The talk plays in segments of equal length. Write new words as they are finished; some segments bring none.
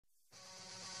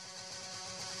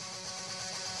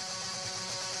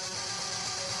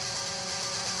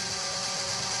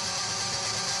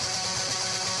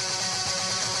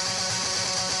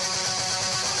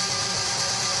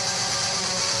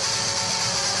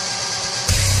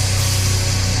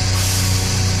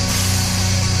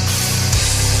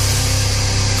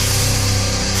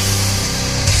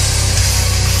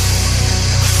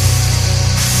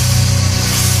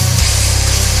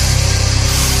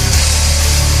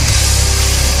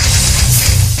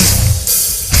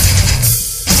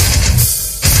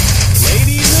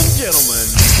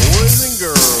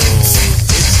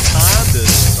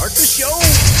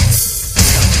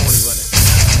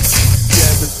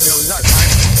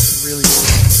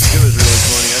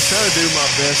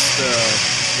best,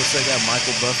 what's that guy,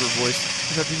 Michael Buffer voice?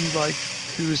 Is that the you like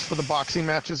who's for the boxing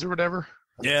matches or whatever?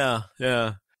 Yeah,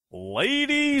 yeah.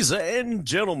 Ladies and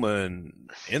gentlemen,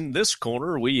 in this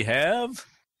corner we have,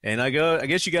 and I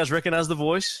guess you guys recognize the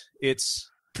voice. It's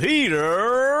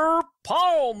Peter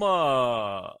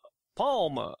Palma.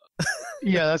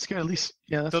 Yeah, that's good. At least,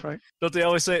 yeah, that's right. Don't they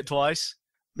always say it twice?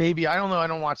 Maybe. I don't know. I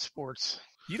don't watch sports.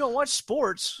 You don't watch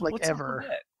sports? Like, What's ever. up with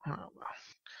that? I don't know.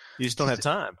 You just don't have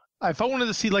time. If I wanted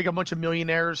to see like a bunch of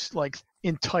millionaires like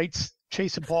in tights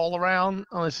chase a ball around,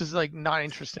 this is like not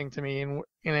interesting to me in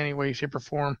any way, shape, or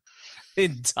form.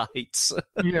 In tights.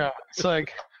 Yeah, it's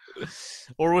like,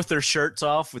 or with their shirts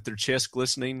off, with their chest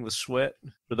glistening with sweat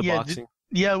for the boxing.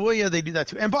 Yeah, well, yeah, they do that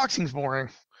too. And boxing's boring.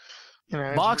 You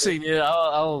know, boxing, yeah,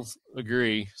 I'll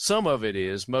agree. Some of it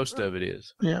is, most of it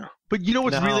is. Yeah, but you know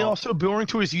what's really also boring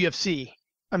to is UFC.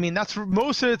 I mean, that's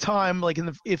most of the time. Like in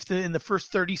the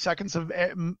first 30 seconds of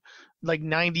like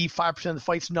 95% of the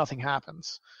fights, nothing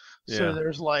happens. Yeah. So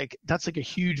that's like a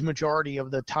huge majority of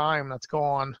the time that's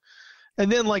gone. And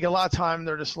then like a lot of time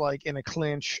they're just like in a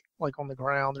clinch, like on the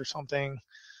ground or something.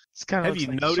 It's kind of. Have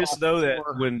you noticed though that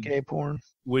when gay porn,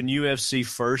 when UFC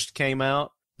first came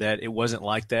out, that it wasn't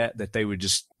like that? That they would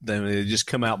just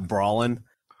come out brawling,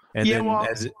 and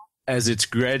as it's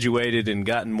graduated and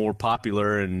gotten more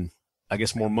popular, and I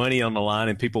guess more money on the line,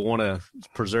 and people want to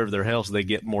preserve their health, so they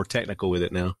get more technical with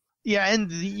it now. Yeah, and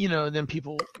then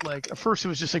people like at first it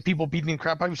was just like people beating the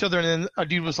crap out of each other, and then a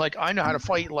dude was like, "I know how to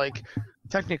fight," like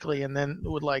technically, and then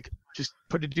would like just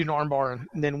put a dude in an armbar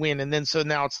and then win, and then so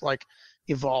now it's like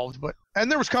evolved. And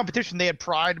there was competition. They had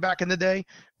Pride back in the day,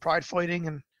 Pride fighting,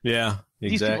 and yeah, exactly.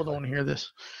 These people don't want to hear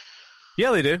this.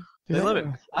 Yeah, they do. They love it.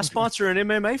 I sponsor an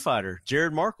MMA fighter,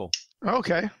 Jared Markle.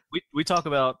 Okay. We talk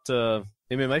about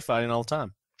MMA fighting all the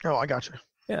time. Oh, I got you.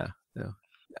 Yeah.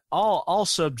 All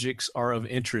subjects are of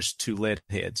interest to lead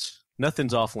heads.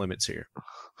 Nothing's off limits here.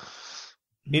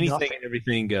 Anything and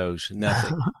everything goes.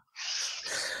 Nothing.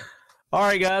 All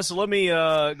right, guys. So let me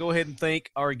go ahead and thank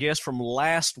our guest from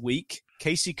last week,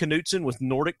 Casey Knutson with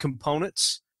Nordic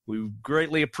Components. We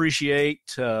greatly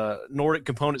appreciate Nordic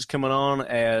Components coming on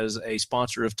as a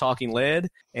sponsor of Talking Lead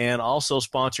and also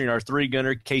sponsoring our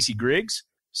three-gunner, Casey Griggs.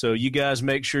 So you guys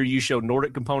make sure you show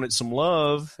Nordic Components some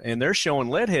love, and they're showing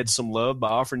Leadhead some love by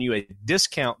offering you a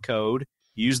discount code.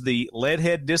 Use the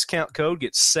Leadhead discount code,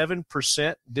 get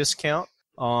 7% discount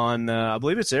on, I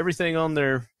believe it's everything on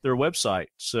their website.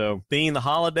 So being the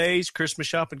holidays, Christmas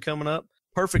shopping coming up,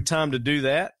 perfect time to do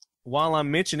that. While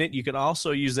I'm mentioning it, you can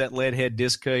also use that Leadhead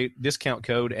discount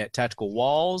code at Tactical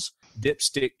Walls,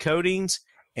 Dipstick Coatings,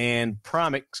 and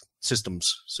Primix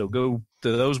Systems. So go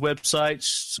to those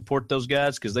websites, support those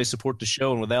guys because they support the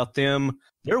show, and without them,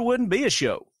 there wouldn't be a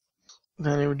show.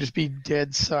 Then it would just be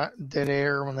dead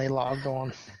air when they logged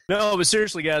on. No, but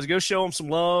seriously, guys, go show them some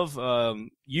love.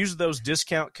 Use those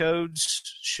discount codes.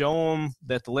 Show them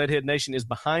that the Leadhead Nation is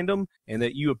behind them and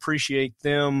that you appreciate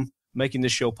them making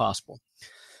this show possible.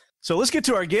 So let's get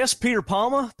to our guest, Peter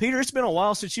Palma. Peter, it's been a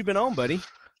while since you've been on, buddy.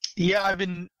 Yeah, I've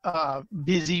been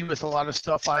busy with a lot of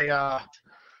stuff. I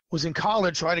was in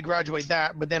college, so I had to graduate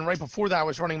that. But then right before that, I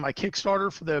was running my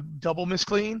Kickstarter for the double MS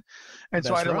CLEAN. And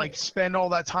so I had to like spend all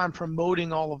that time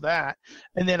promoting all of that.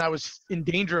 And then I was in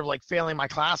danger of like failing my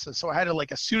classes. So I had to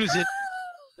like, as soon as it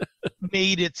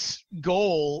made its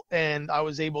goal and I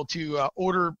was able to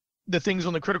order the things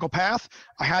on the critical path,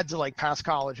 I had to like pass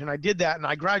college. And I did that. And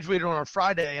I graduated on a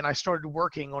Friday and I started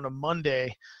working on a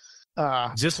Monday.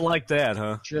 Just like that,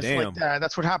 huh? Just like that.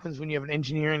 That's what happens when you have an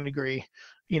engineering degree,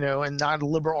 and not a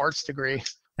liberal arts degree.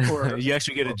 Or, you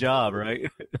actually get a job, right?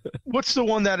 What's the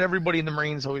one that everybody in the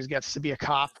Marines always gets, to be a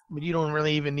cop, but you don't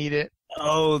really even need it?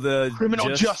 Oh, the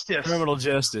criminal justice. Criminal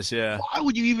justice, yeah. Why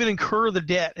would you even incur the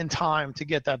debt and time to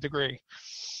get that degree?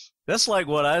 That's like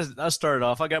what I started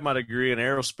off. I got my degree in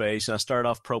aerospace, and I started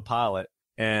off pro pilot,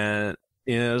 and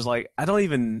it was like I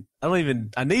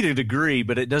need a degree,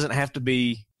 but it doesn't have to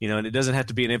be, and it doesn't have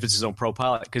to be an emphasis on pro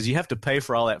pilot because you have to pay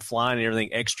for all that flying and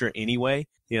everything extra anyway.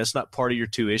 It's not part of your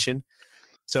tuition.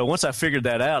 So once I figured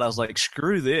that out, I was like,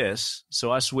 screw this.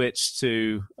 So I switched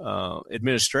to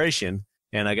administration,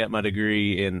 and I got my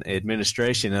degree in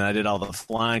administration, and I did all the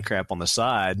flying crap on the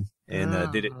side,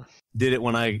 and did it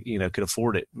when I could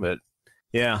afford it. But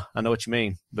yeah, I know what you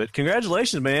mean. But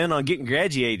congratulations, man, on getting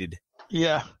graduated.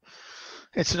 Yeah.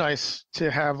 It's nice to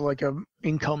have like a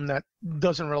income that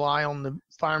doesn't rely on the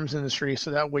firearms industry,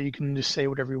 so that way you can just say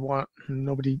whatever you want, and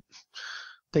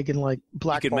they can like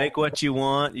blackball. You can make what you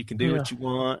want. You can do what you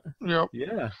want. Yep.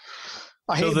 Yeah.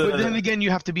 But then again, you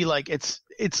have to be like, it's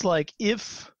like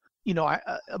if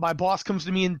my boss comes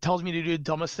to me and tells me to do the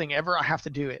dumbest thing ever, I have to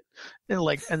do it.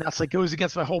 And that's like goes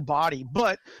against my whole body.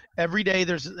 But every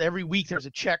week there's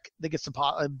a check that gets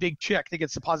a big check that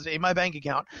gets deposited in my bank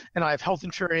account, and I have health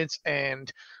insurance,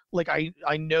 and like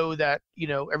I know that,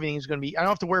 everything's going to be, I don't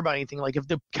have to worry about anything. Like if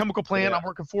the chemical plant I'm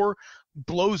working for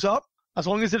blows up, as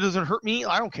long as it doesn't hurt me,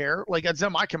 I don't care. Like it's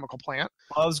not my chemical plant.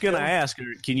 Well, I was going to ask,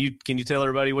 can you tell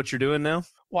everybody what you're doing now?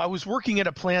 Well, I was working at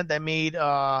a plant that made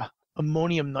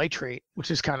ammonium nitrate, which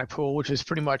is kind of cool, which is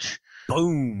pretty much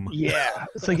boom. Yeah,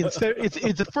 it's like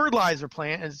it's a fertilizer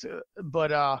plant,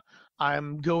 but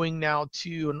I'm going now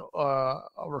to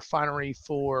a refinery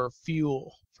for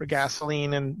fuel, for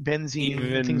gasoline and benzene,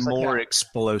 even and things more like that.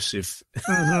 Explosive.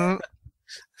 Mm-hmm.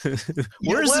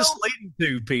 Where's this leading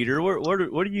to, Peter? What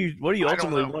are you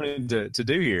ultimately wanting to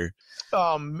do here?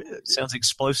 Sounds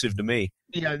explosive to me.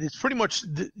 Yeah, it's pretty much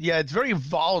it's very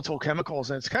volatile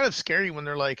chemicals, and it's kind of scary when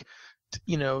they're like,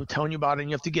 telling you about it, and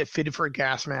you have to get fitted for a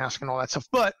gas mask and all that stuff.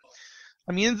 But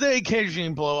I mean, they occasionally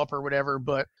blow up or whatever.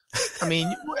 But I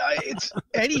mean, it's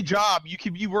any job you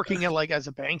could be working at, like as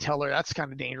a bank teller. That's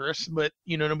kind of dangerous, but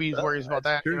nobody worries about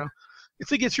that. True.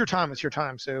 It's like it's your time. It's your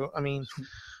time. So I mean.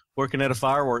 Working at a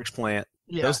fireworks plant,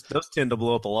 those tend to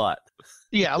blow up a lot.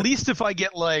 Yeah, at least if I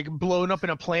get like blown up in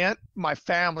a plant, my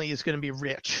family is going to be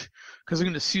rich because I'm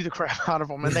going to sue the crap out of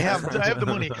them, and I have the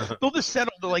money. They'll just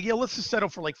settle. They're like, let's just settle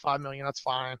for like $5 million. That's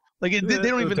fine. Like they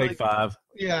don't even take $5.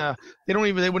 Yeah, they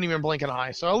wouldn't even blink an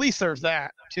eye. So at least there's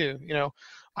that too.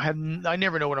 I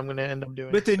never know what I'm going to end up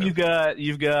doing. But then you've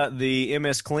got the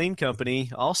MS Clean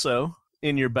company also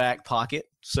in your back pocket,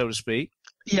 so to speak.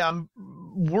 Yeah,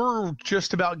 we're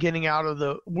just about getting out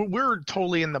of we're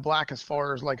totally in the black as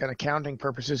far as like an accounting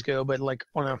purposes go, but like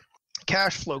on a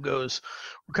cash flow goes,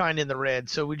 we're kind of in the red.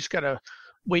 So we just got to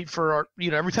wait for our,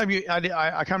 every time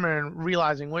I come in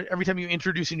realizing every time you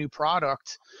introduce a new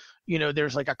product,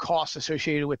 there's like a cost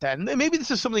associated with that. And maybe this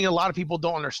is something a lot of people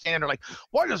don't understand. Or like,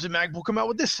 why doesn't MagPool come out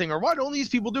with this thing? Or why don't these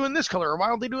people do it in this color? Or why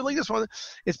don't they do it like this one?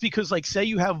 It's because like, say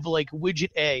you have like widget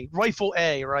A, rifle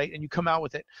A, right? And you come out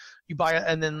with it, you buy it,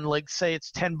 and then like say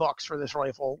it's $10 for this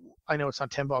rifle. I know it's not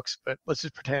 $10, but let's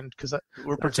just pretend because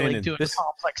we're pretending like doing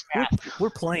complex math. We're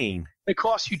playing. It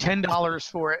costs you $10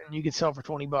 for it, and you can sell for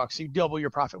 $20. So you double your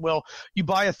profit. Well, you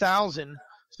buy 1,000,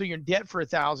 so you're in debt for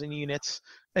 1,000 units,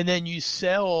 and then you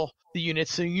sell the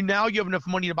units. So you have enough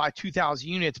money to buy 2,000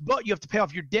 units, but you have to pay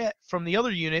off your debt from the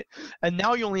other unit, and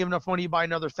now you only have enough money to buy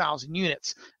another 1,000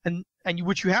 units,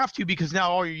 which you have to because now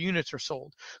all your units are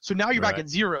sold. So now you're back at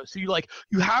zero. So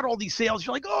you had all these sales.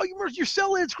 You're like, oh, you're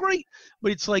selling, it's great.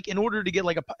 But it's like in order to get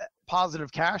like a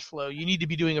positive cash flow, you need to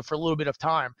be doing it for a little bit of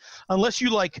time. Unless you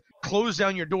like close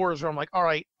down your doors where I'm like, all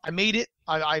right, I made it.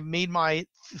 I made my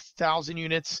 1,000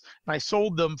 units and I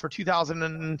sold them for 2,000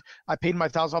 and I paid my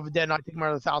 1,000 off of debt and I take my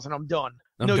other 1,000. I'm done.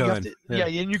 You have to,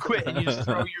 and you quit and you just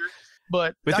throw your.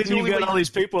 But then you've got all these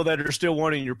people that are still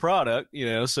wanting your product,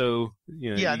 so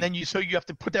and then you have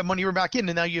to put that money back in,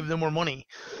 and now you have no more money.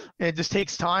 And it just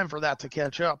takes time for that to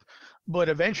catch up. But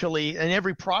eventually, and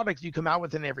every product you come out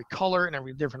with in every color and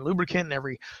every different lubricant and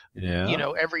every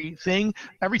everything,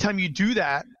 every time you do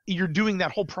that, you're doing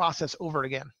that whole process over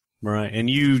again. Right, and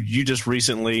you just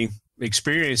recently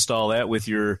experienced all that with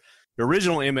your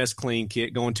original MS Clean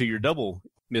kit going to your double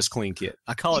MS Clean kit.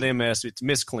 I call it MS, it's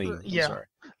MS Clean. Yeah. Sorry.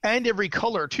 And every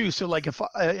color too. So like if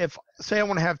say I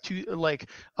want to have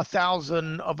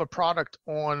 1,000 of a product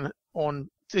on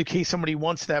in case somebody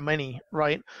wants that many,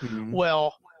 right? Mm-hmm.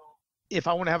 Well, if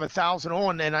I want to have 1,000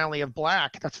 on and I only have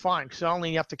black, that's fine because I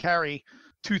only have to carry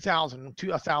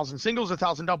 1,000 singles,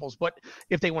 1,000 doubles. But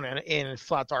if they want it in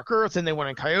flat dark earth and they want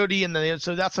in coyote, and then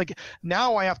so that's like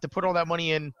now I have to put all that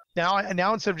money in. Now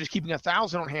instead of just keeping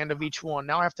 1,000 on hand of each one,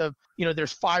 now I have to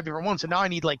there's 5 different ones, so now I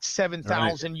need like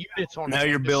 7,000 units on. Now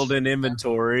you're building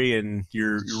inventory, and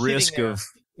your risk of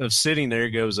sitting there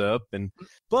goes up.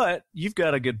 But you've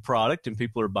got a good product, and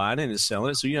people are buying it and selling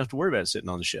it, so you don't have to worry about it sitting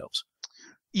on the shelves.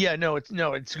 Yeah,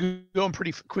 it's going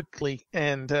pretty quickly,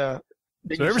 and. So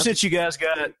ever since you guys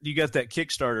got that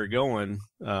Kickstarter going,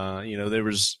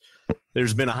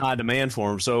 there's been a high demand for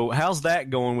them. So how's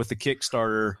that going with the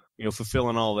Kickstarter?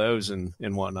 Fulfilling all those and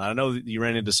whatnot. I know that you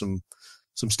ran into some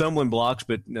stumbling blocks,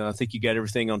 but I think you got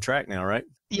everything on track now, right?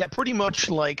 Yeah, pretty much.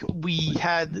 Like we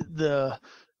had the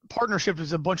partnership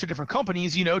with a bunch of different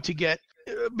companies, to get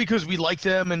because we like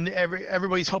them and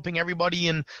everybody's helping everybody,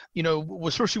 and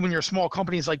especially when you're small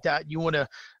companies like that, you want to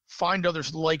find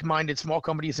others like-minded small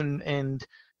companies and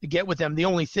get with them. The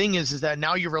only thing is that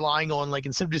now you're relying on, like,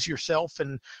 instead of just yourself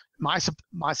and my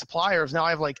suppliers, now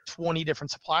I have like 20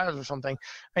 different suppliers or something.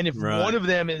 And if one of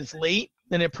them is late,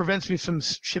 then it prevents me from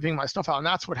shipping my stuff out. And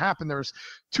that's what happened. There's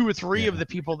 2 or 3 of the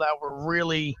people that were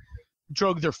really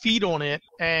drug their feet on it.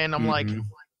 And I'm like,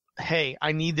 hey,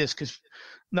 I need this, because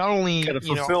not only you got to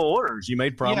fulfill orders. You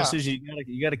made promises. You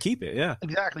got to keep it. Yeah,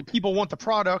 exactly. People want the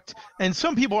product, and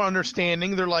some people are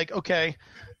understanding. They're like, okay,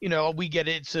 we get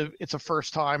it. It's a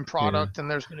first time product,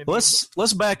 and there's going to be.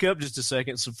 Let's back up just a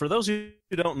second. So for those who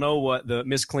don't know what the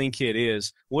MS Clean kit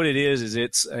is, what it is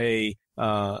it's a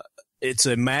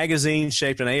magazine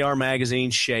shaped, an AR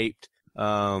magazine shaped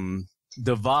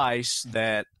device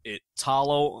that it's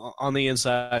hollow on the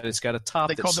inside. It's got a top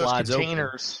that slides open.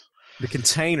 Containers. The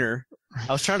container.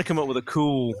 I was trying to come up with a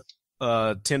cool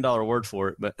 $10 word for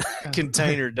it, but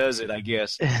container does it, I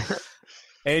guess.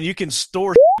 And you can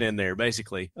store in there,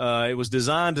 basically. It was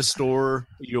designed to store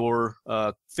your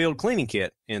field cleaning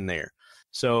kit in there.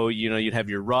 So, you'd have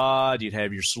your rod, you'd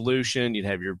have your solution, you'd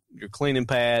have your cleaning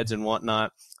pads and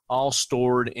whatnot, all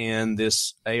stored in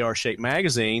this AR-shaped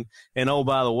magazine. And, oh,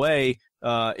 by the way,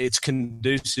 it's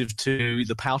conducive to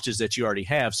the pouches that you already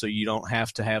have, so you don't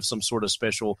have to have some sort of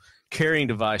special carrying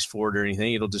device for it or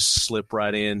anything. It'll just slip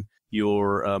right in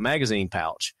your magazine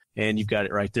pouch, and you've got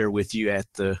it right there with you at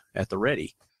the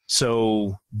ready.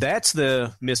 So that's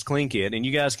the MS Clean kit, and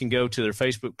you guys can go to their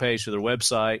Facebook page or their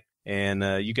website, and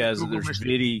you guys, there's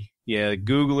video. Yeah,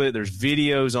 Google it. There's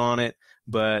videos on it,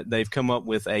 but they've come up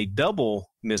with a double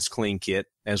MS Clean kit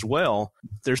as well.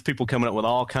 There's people coming up with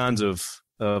all kinds of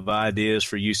ideas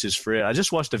for uses for it. I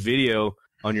just watched a video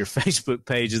on your Facebook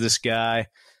page of this guy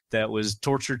that was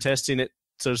torture testing it,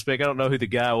 so to speak. I don't know who the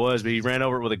guy was, but he ran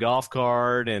over it with a golf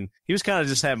cart, and he was kind of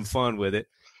just having fun with it,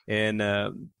 and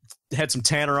had some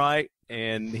tannerite,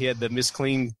 and he had the MS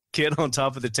Clean kit on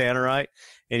top of the tannerite,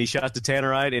 and he shot the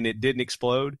tannerite, and it didn't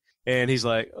explode. And he's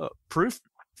like, proof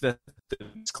that the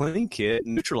MS Clean kit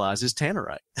neutralizes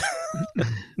tannerite.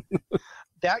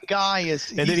 That guy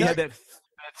is... And then he had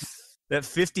that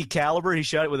 50 caliber. He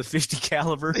shot it with a 50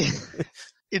 caliber.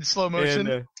 In slow motion.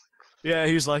 And, yeah,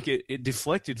 he was like, it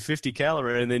deflected 50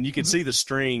 caliber, and then you could see the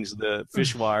strings, the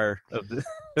fish wire of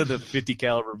the 50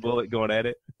 caliber bullet going at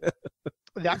it.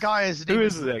 That guy is... Who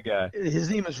is that guy? His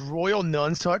name is Royal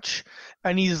Nunsuch,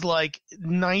 and he's like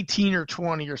 19 or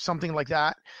 20 or something like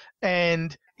that.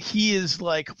 And he is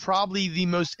like probably the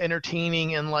most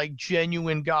entertaining and like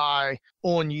genuine guy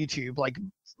on YouTube, like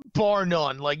bar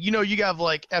none. Like, you have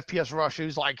like FPS Rush,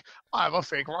 who's like, I have a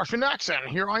fake Russian accent.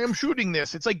 Here I am shooting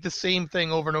this. It's like the same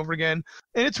thing over and over again.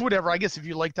 And it's whatever, I guess, if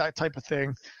you like that type of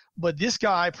thing. But this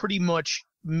guy pretty much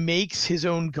makes his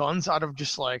own guns out of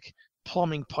just like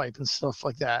plumbing pipe and stuff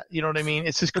like that. You know what I mean?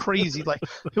 It's just crazy. Like,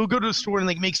 he'll go to the store and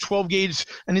like makes 12 gauge,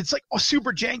 and it's like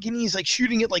super janky, and he's like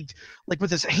shooting it like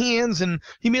with his hands, and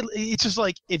it's just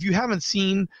like, if you haven't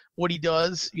seen what he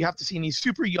does, you have to see. And he's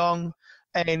super young,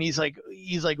 and he's like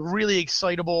really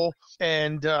excitable,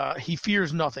 and he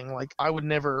fears nothing. Like, I would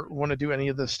never want to do any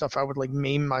of this stuff. I would like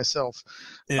maim myself.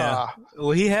 Yeah.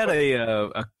 Well, he had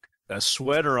a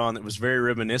sweater on that was very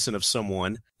reminiscent of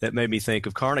someone that made me think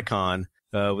of Carnicon.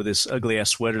 With this ugly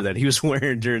ass sweater that he was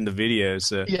wearing during the video.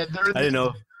 So yeah, I didn't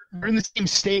know. They're in the same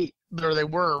state, or they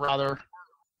were rather.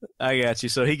 I got you.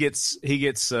 So he gets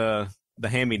the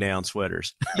hand-me-down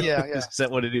sweaters. Yeah. Is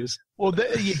that what it is? Well,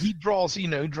 he draws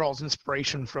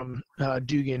inspiration from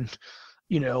Dugan,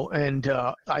 and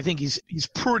I think he's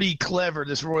pretty clever.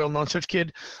 This Royal Nunsuch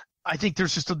kid. I think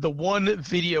there's just the one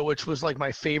video which was like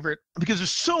my favorite, because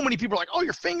there's so many people like, oh,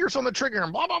 your finger's on the trigger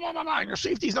and blah, blah, blah, blah, blah, and your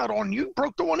safety's not on, you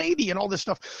broke the 180 and all this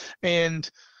stuff. And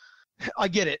I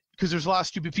get it, because there's a lot of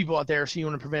stupid people out there, so you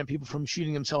want to prevent people from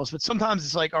shooting themselves. But sometimes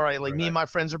it's like, all right, like me and my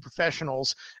friends are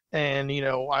professionals, and,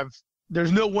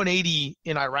 there's no 180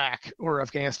 in Iraq or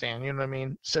Afghanistan, you know what I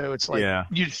mean? So it's like,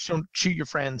 you just don't shoot your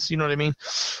friends, you know what I mean?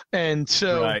 And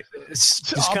so it's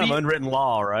just kind of unwritten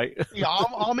law, right? Yeah,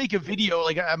 I'll make a video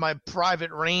like at my private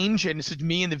range, and it's just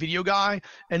me and the video guy,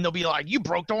 and they'll be like, you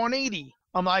broke the 180.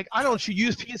 I'm like, I don't shoot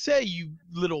use PSA, you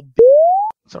little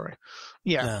Sorry.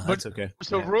 Yeah. No, that's okay.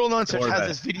 So Royal Nunsuch has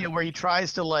this video where he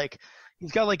tries to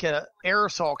he's got like a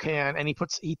aerosol can, and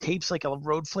he tapes like a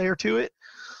road flare to it,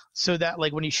 so that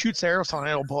like when he shoots aerosol,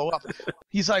 it'll blow up.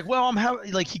 He's like, well,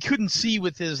 he couldn't see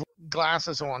with his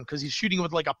glasses on, because he's shooting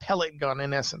with like a pellet gun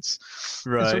in essence.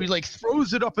 Right. And so he like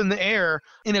throws it up in the air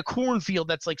in a cornfield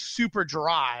that's like super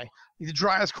dry. The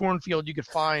driest cornfield you could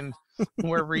find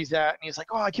wherever he's at. And he's like,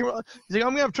 oh, I can't. He's like,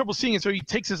 I'm gonna have trouble seeing it. So he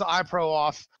takes his eye pro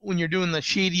off when you're doing the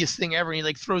shadiest thing ever. And he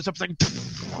like throws up, it's like,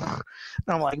 and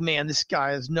I'm like, man, this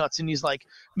guy is nuts. And he's like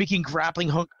making grappling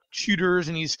shooters,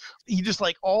 and he just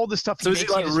like all the stuff. So is he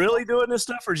like really doing this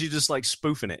stuff, or is he just like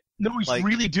spoofing it? No, he's like,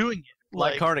 really doing it.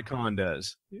 Like Carnicon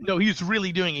does. No, he's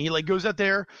really doing it. He like goes out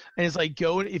there and is like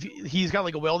if he's got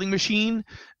like a welding machine,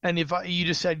 and if you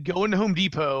just said go into Home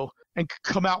Depot and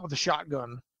come out with a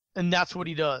shotgun, and that's what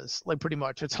he does. Like pretty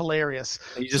much, it's hilarious.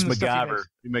 He just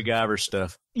MacGyver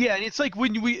stuff. Yeah, and it's like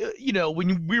when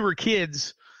we were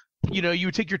kids. You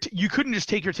would you couldn't just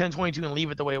take your 1022 and leave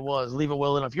it the way it was, leave it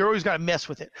well enough. You always got to mess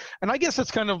with it. And I guess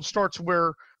that's kind of starts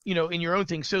where, in your own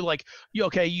thing. So like,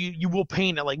 you will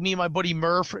paint it. Like me and my buddy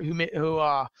Murph, who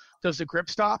does the grip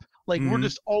stop, like we're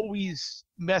just always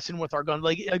messing with our gun.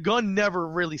 Like a gun never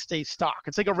really stays stock.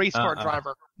 It's like a race car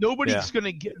driver. Nobody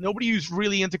who's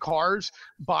really into cars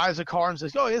buys a car and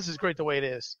says, oh, this is great the way it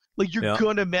is. Like you're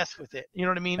going to mess with it. You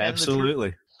know what I mean?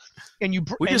 Absolutely. And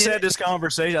we just had this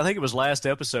conversation. I think it was last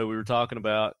episode we were talking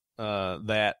about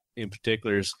that in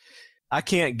particular. Is I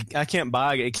can't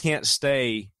buy it. It can't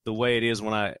stay the way it is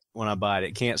when I buy it.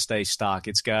 It can't stay stock.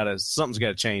 Something's got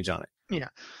to change on it. Yeah,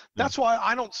 that's why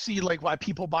I don't see like why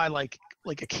people buy like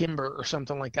a Kimber or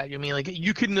something like that. You mean like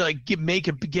you can like get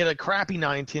a crappy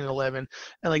 1911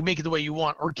 and like make it the way you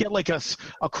want, or get like a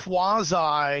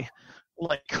quasi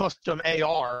like custom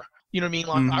AR. You know what I mean?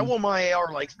 Like I want my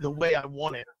AR like the way I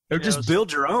want it. Or just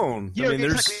build your own. Yeah,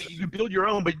 exactly. You can build your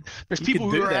own, but there's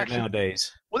people who are actually nowadays.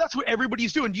 Well, that's what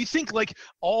everybody's doing. Do you think like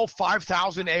all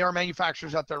 5,000 AR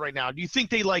manufacturers out there right now? Do you think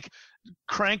they like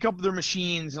crank up their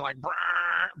machines and like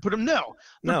put them? No,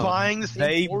 they're buying the same.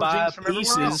 They buy from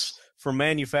pieces from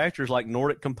manufacturers like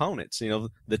Nordic Components.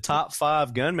 The top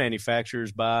 5 gun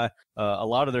manufacturers buy a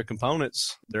lot of their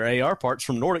components, their AR parts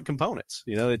from Nordic Components.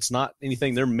 It's not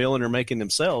anything they're milling or making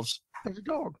themselves. There's a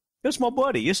dog. That's my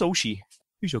buddy. It's Oshi.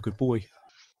 He's a good boy.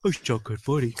 He's a good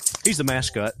buddy. He's the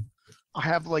mascot. I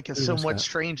have like a somewhat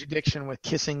strange addiction with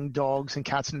kissing dogs and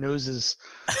cats' noses,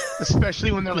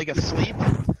 especially when they're like asleep.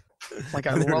 Like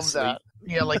I love that.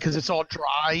 Yeah, like because it's all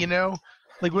dry,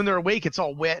 Like when they're awake, it's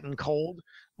all wet and cold.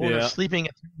 When they're sleeping,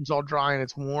 it's all dry and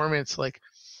it's warm. And it's like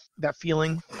that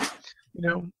feeling.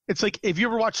 It's like if you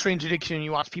ever watch Strange Addiction and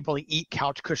you watch people like, eat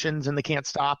couch cushions and they can't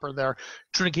stop, or they're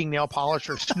drinking nail polish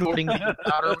or snorting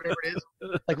powder or whatever it is.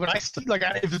 Like when I see, like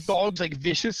if the dog's like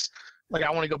vicious, like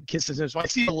I want to go kiss his nose. When I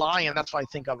see a lion, that's what I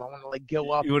think of. I want to like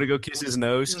go up. You want to go kiss his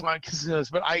nose? I want to kiss his nose,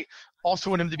 but I also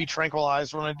want him to be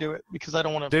tranquilized when I do it because I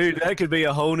don't want to. Dude, that could be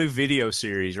a whole new video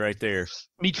series right there.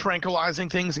 Me tranquilizing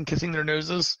things and kissing their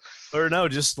noses. Or no,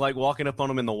 just like walking up on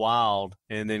them in the wild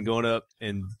and then going up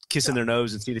and kissing their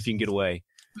nose and seeing if you can get away.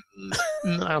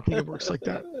 No, I don't think it works like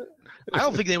that. I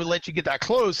don't think they would let you get that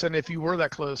close, and if you were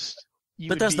that close,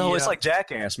 but that's the whole. It's like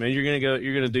Jackass, man.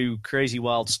 You're gonna do crazy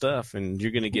wild stuff, and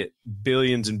you're gonna get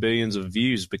billions and billions of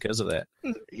views because of that.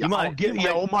 I'll get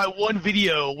my one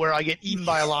video where I get eaten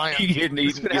by a lion. You get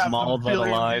mauled by the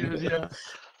lion, views,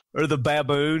 or the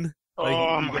baboon.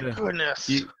 My goodness!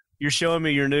 You're showing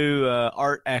me your new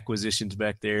art acquisitions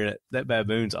back there. That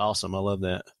baboon's awesome. I love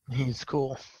that. He's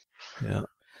cool. Yeah.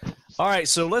 All right,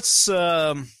 so let's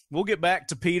we'll get back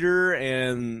to Peter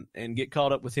and get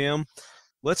caught up with him.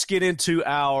 Let's get into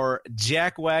our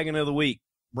Jack Wagon of the Week.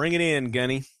 Bring it in,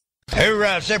 Gunny.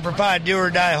 Hoorah, Semper Fi, do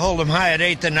or die, hold 'em high at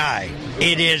 8th and I.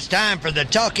 It is time for the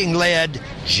talking lead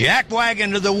Jack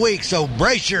Wagon of the Week, so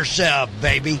brace yourself,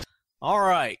 baby. All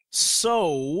right,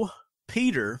 so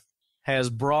Peter has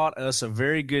brought us a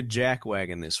very good Jack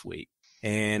Wagon this week.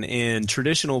 And in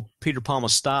traditional Peter Palma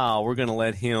style, we're going to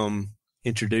let him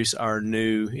introduce our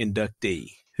new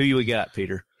inductee. Who you got,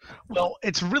 Peter? Well,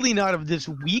 it's really not of this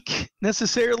week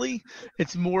necessarily.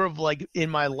 It's more of like in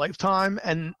my lifetime.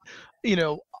 And,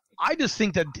 I just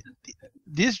think that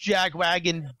this Jack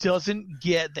Wagon doesn't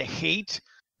get the hate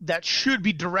that should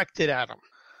be directed at him.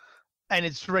 And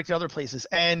it's directed other places.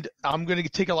 And I'm going to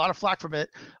take a lot of flack from it.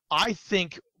 I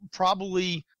think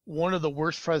probably one of the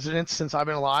worst presidents since I've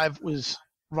been alive was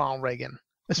Ronald Reagan.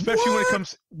 Especially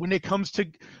when it comes to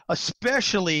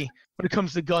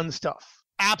gun stuff.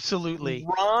 Absolutely.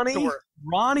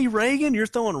 Ronnie Reagan? You're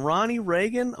throwing Ronnie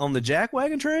Reagan on the Jack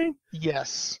Wagon train?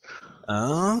 Yes.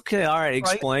 Okay. All right.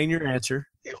 Explain your answer.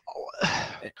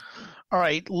 All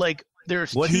right. Like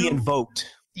there's what he invoked.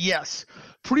 Yes.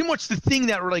 Pretty much the thing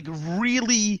that like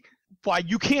really why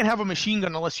you can't have a machine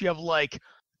gun unless you have like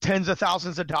tens of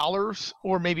thousands of dollars,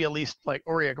 or maybe at least like,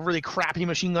 or a really crappy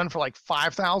machine gun for like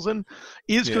 5,000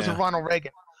 is because of Ronald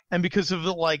Reagan. And because of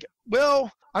the like,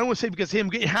 well, I don't want to say because of him,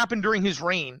 it happened during his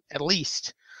reign, at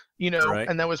least, right.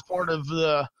 And that was part of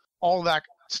all that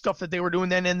stuff that they were doing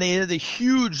then. And they had a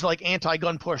huge like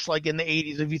anti-gun push, like in the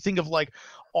 80s. If you think of like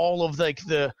all of like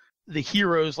the the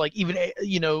heroes, like even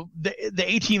the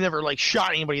A team never like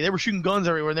shot anybody. They were shooting guns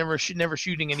everywhere, never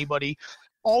shooting anybody.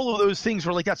 All of those things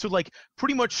were like that. So like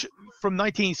pretty much from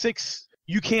 1986,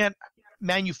 you can't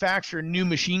manufacture new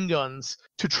machine guns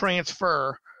to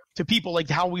transfer to people like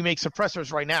how we make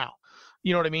suppressors right now.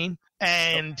 You know what I mean?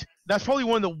 And that's probably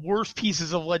one of the worst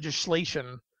pieces of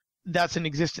legislation that's in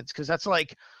existence, because that's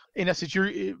like, in essence,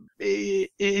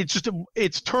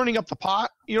 it's turning up the pot.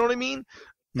 You know what I mean?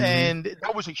 Mm-hmm. And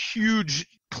that was a huge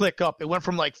click up. It went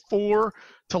from like 4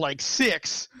 to like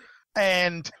 6,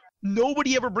 and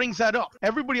nobody ever brings that up.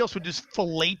 Everybody else would just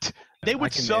fillet. They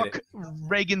would suck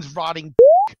Reagan's rotting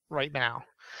right now.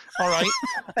 All right.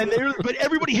 But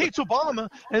everybody hates Obama.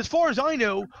 And as far as I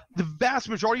know, the vast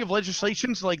majority of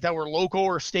legislations like that were local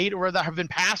or state or that have been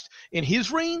passed in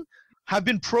his reign have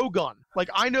been pro-gun. Like,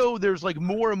 I know there's like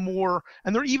more and more,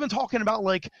 and they're even talking about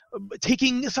like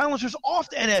taking silencers off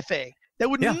the NFA. That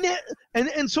would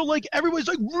and so like everybody's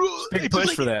like big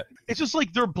push for that. It's just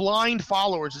like they're blind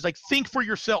followers. It's like, think for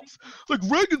yourself. Like,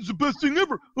 Reagan's the best thing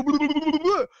ever.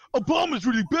 Obama's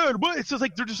really bad. But it's just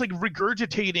like they're just like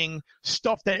regurgitating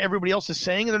stuff that everybody else is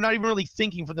saying, and they're not even really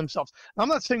thinking for themselves. Now, I'm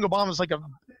not saying Obama's like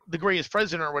the greatest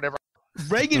president or whatever.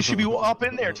 Reagan should be up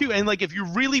in there too. And like, if you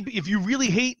really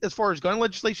hate, as far as gun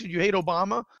legislation, you hate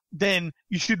Obama, then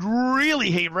you should really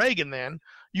hate Reagan. Then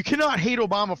you cannot hate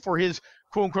Obama for his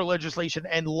quote unquote legislation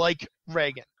and like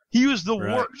Reagan. He was the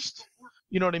worst.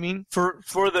 You know what I mean? For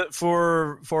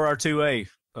our 2A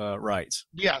rights.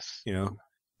 Yes. You know,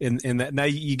 in that, now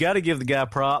you got to give the guy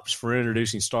props for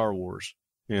introducing Star Wars.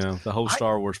 You know, the whole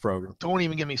Star Wars program. Don't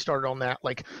even get me started on that.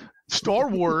 Like, Star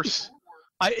Wars,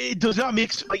 it does not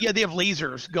mix. Yeah, they have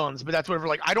lasers, guns, but that's whatever.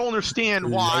 Like, I don't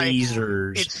understand why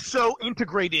it's so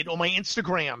integrated on my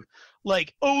Instagram.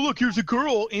 Like, oh look, here's a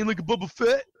girl in like a Boba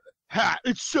Fett hat.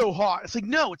 It's so hot. It's like,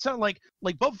 no, it's not like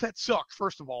Boba Fett sucks,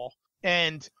 first of all,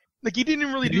 and like, he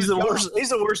didn't really do the worst. He's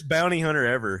the worst bounty hunter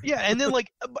ever. Yeah, and then like,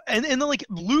 and then like,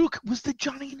 Luke was the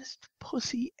Johnniest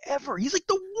pussy ever. He's like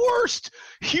the worst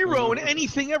hero in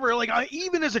anything ever. Like,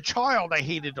 even as a child, I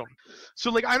hated him.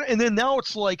 So like, and then now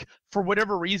it's like, for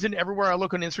whatever reason, everywhere I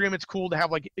look on Instagram, it's cool to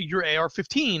have like your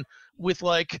AR-15 with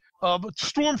like a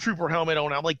stormtrooper helmet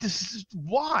on. I'm like, this is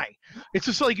why. It's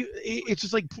just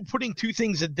like putting two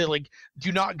things that like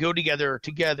do not go together.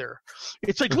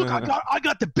 It's like, look, I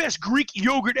got the best Greek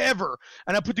yogurt ever,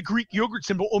 and I put the Greek yogurt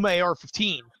symbol on my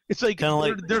AR-15. It's like,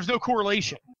 there's no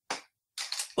correlation.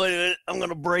 Wait a minute, I'm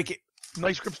gonna break it.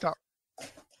 Nice grip stop.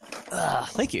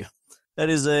 Thank you. That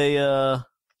is a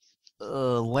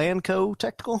Lanco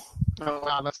Tactical. Oh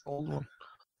wow, that's the old one.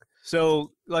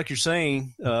 So, like you're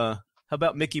saying, how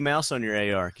about Mickey Mouse on your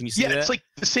AR? Can you see that? Yeah, it's like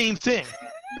the same thing.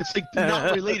 It's like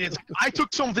not related. It's like, I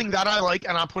took something that I like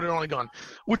and I put it on a gun,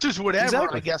 which is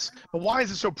whatever, I guess. But why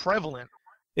is it so prevalent?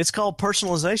 It's called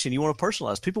personalization. You want to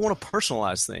personalize. People want to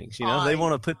personalize things. You know, they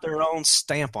want to put their own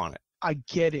stamp on it. I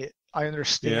get it. I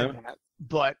understand that.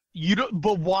 But you don't.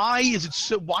 But why is it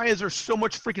so? Why is there so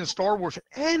much freaking Star Wars?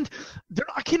 And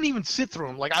I can't even sit through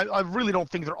them. Like, I really don't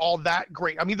think they're all that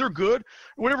great. I mean, they're good,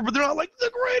 or whatever, but they're not like the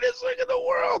greatest thing in the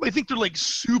world. I think they're like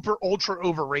super ultra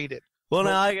overrated. Well,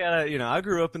 now I gotta, I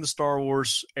grew up in the Star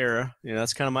Wars era. You know,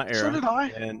 that's kind of my era. So did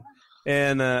I.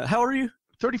 And how old are you?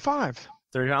 35.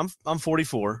 30. I'm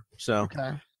 44. So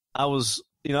okay. I was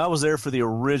there for the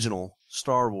original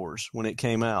Star Wars when it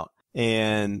came out,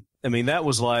 and I mean, that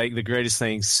was like the greatest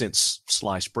thing since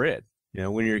sliced bread. You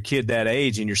know, when you're a kid that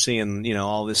age and you're seeing,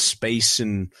 all this space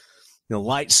and,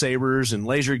 lightsabers and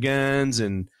laser guns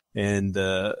and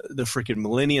the freaking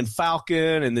Millennium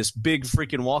Falcon and this big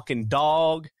freaking walking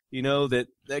dog,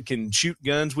 that can shoot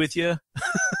guns with you.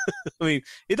 I mean,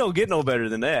 it don't get no better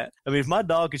than that. I mean, if my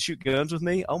dog could shoot guns with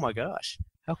me, oh my gosh,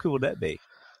 how cool would that be?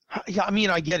 Yeah, I mean,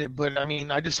 I get it, but I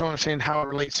mean, I just don't understand how it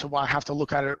relates to why I have to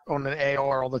look at it on an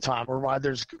AR all the time, or why I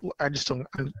just don't.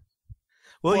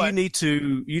 Well, you need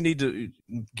to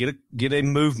get a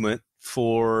movement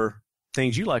for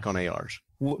things you like on ARs.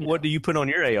 What do you put on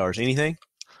your ARs? Anything?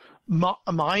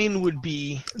 Mine would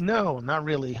be no, not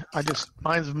really.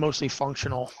 Mine's mostly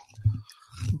functional,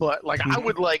 but like I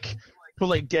would like put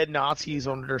like dead Nazis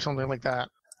on it or something like that.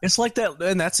 It's like that,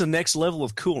 and that's the next level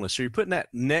of coolness. So you're putting that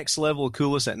next level of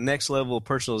coolness, that next level of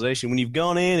personalization. When you've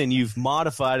gone in and you've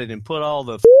modified it and put all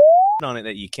the on it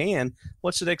that you can,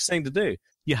 what's the next thing to do?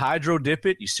 You hydro dip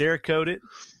it, you Cerakote it.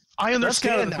 I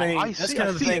understand that's kind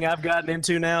of the thing I've gotten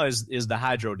into now is the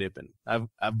hydro dipping.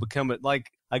 I've become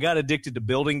like I got addicted to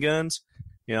building guns.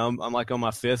 I'm like on my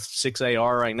 5th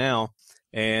 6AR right now,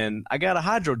 and I got a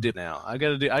hydro dip now. I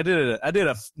did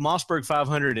a Mossberg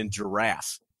 500 in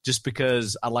giraffe. Just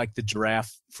because I like the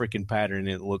giraffe freaking pattern and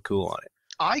it looked cool on it.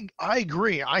 I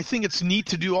agree. I think it's neat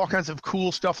to do all kinds of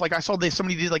cool stuff. Like I saw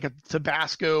somebody did like a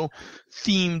Tabasco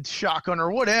themed shotgun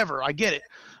or whatever. I get it.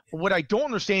 But what I don't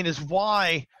understand is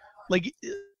why, like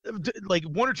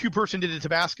one or two person did a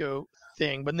Tabasco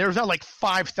thing, but there's not like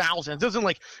 5,000. It doesn't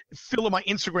like fill up my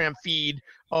Instagram feed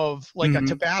of like a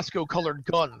Tabasco colored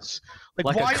guns.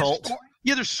 Like why? A cult.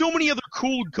 There's so many other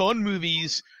cool gun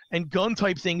movies and gun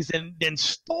type things than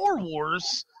Star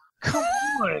Wars. Come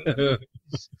on.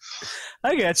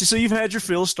 I got you. So you've had your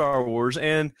fill of Star Wars,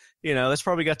 and that's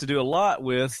probably got to do a lot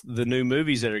with the new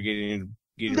movies that are getting.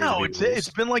 No, it's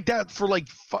been like that for like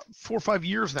 4 or 5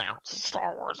 years now.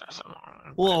 Star Wars.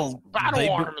 Well,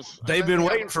 Battle Arms. They've been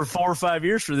waiting for 4 or 5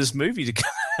 years for this movie to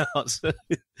come out. So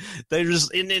they're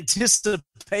just in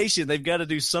anticipation. They've got to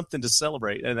do something to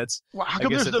celebrate, and that's. Well, how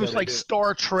come there's those like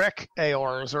Star Trek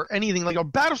ARs or anything like a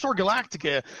Battlestar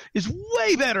Galactica is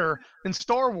way better than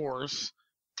Star Wars?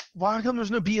 Why come there's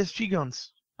no BSG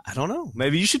guns? I don't know.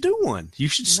 Maybe you should do one. You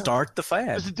should start the fad.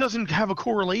 Because it doesn't have a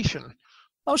correlation.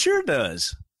 Oh, sure it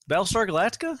does. Battlestar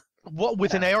Galactica? What,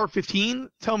 with an AR-15?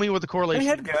 Tell me what the correlation is.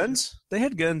 They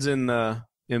had guns in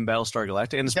Battlestar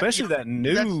Galactica, and especially that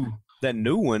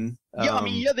new one.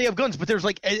 They have guns, but there's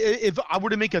like, if I were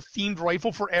to make a themed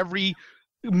rifle for every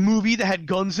movie that had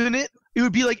guns in it, it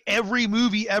would be like every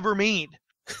movie ever made.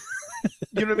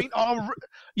 You know what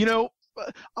I mean?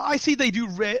 I see they do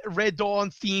Red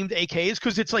Dawn themed AKs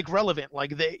because it's like relevant.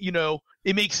 Like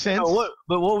it makes sense.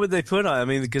 But what would they put on? I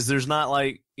mean, because there's not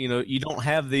like you don't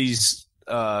have these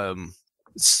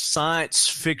science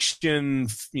fiction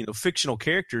fictional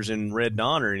characters in Red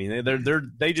Dawn or anything.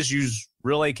 They just use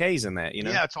real AKs in that.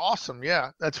 Yeah, it's awesome.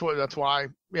 Yeah, that's why.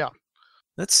 Yeah,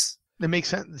 that makes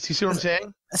sense. You see what I'm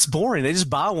saying? That's boring. They just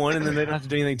buy one and then they don't have to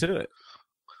do anything to it.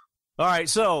 All right,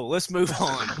 so let's move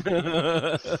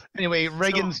on. Anyway,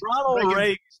 Ronald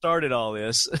Reagan started all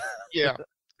this. Yeah,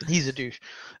 he's a douche.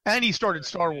 And he started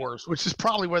Star Wars, which is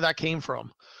probably where that came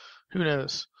from. Who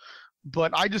knows?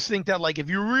 But I just think that, like, if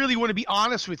you really want to be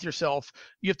honest with yourself,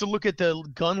 you have to look at the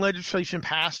gun legislation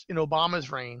passed in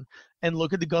Obama's reign and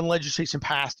look at the gun legislation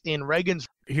passed in Reagan's.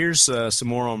 Here's some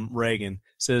more on Reagan. It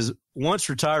says, once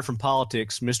retired from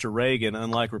politics, Mr. Reagan,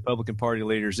 unlike Republican Party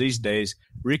leaders these days,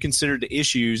 reconsidered the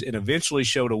issues and eventually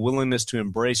showed a willingness to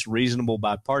embrace reasonable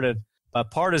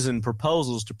bipartisan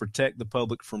proposals to protect the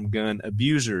public from gun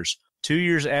abusers. 2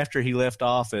 years after he left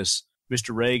office,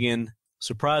 Mr. Reagan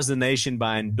surprised the nation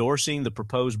by endorsing the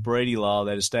proposed Brady law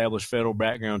that established federal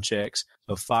background checks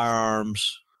of firearm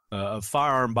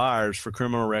buyers for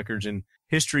criminal records and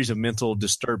histories of mental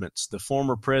disturbance. The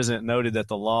former president noted that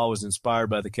the law was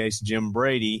inspired by the case of Jim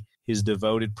Brady, his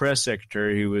devoted press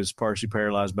secretary, who was partially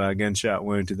paralyzed by a gunshot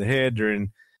wound to the head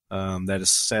during that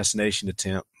assassination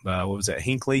attempt by,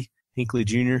 Hinckley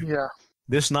Jr.? Yeah.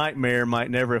 This nightmare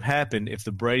might never have happened if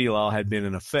the Brady law had been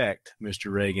in effect,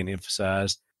 Mr. Reagan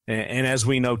emphasized. And as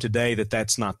we know today,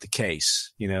 that's not the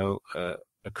case. A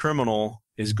criminal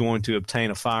is going to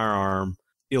obtain a firearm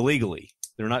illegally.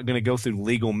 They're not going to go through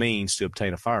legal means to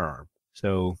obtain a firearm.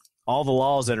 So all the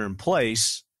laws that are in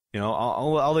place,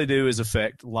 all they do is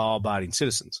affect law-abiding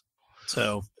citizens.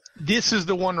 So this is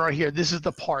the one right here. This is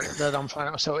the part that I'm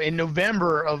trying to. So in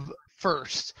November of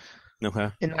 1st, in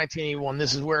 1981,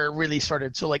 this is where it really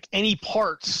started. So like any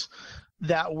parts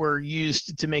that were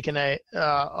used to make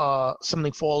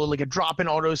something fall, like a drop-in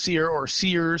auto sear or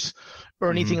sears or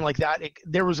anything like that.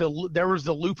 There was the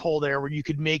loophole there where you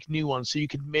could make new ones. So you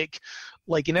could make,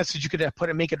 like, in essence, you could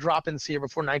make a drop-in sear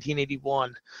before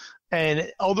 1981, and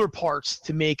other parts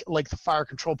to make like the fire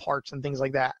control parts and things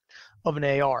like that of an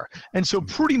AR. And so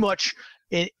pretty much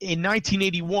in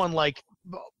 1981, like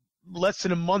less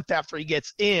than a month after he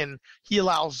gets in, he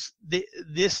allows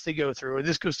this to go through, or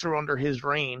this goes through under his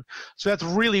reign. So that's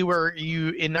really where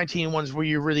in 1981 is where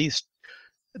you really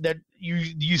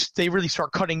they really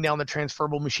start cutting down the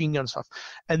transferable machine gun stuff.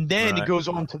 And then it goes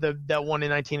on to that one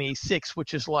in 1986,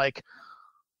 which is like,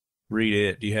 read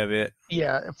it. Do you have it?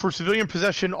 Yeah. For civilian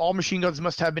possession, all machine guns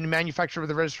must have been manufactured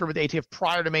with a register with ATF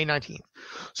prior to May 19th.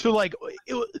 So like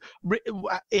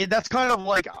that's kind of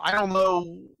like, I don't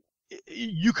know,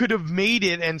 you could have made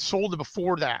it and sold it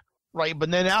before that, right? But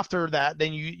then after that,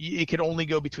 then it could only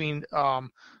go between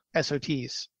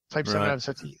SOTs, Type 7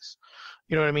 SOTs.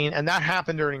 You know what I mean? And that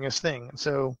happened during this thing. And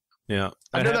so that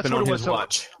happened on his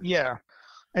watch. Yeah.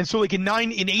 And so like in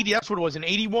 80, that's what it was. In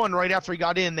 81, right after he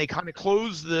got in, they kind of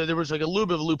closed there was like a little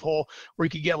bit of a loophole where you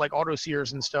could get like auto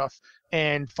sears and stuff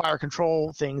and fire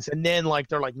control things. And then like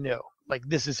they're like, no, like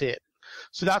this is it.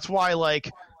 So that's why like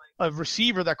a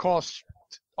receiver that costs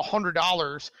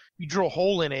 $100, you drill a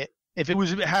hole in it. If it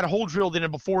had a hole drilled in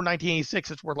it before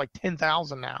 1986, it's worth like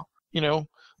 $10,000 now. You know,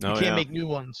 you can't make new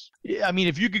ones. I mean,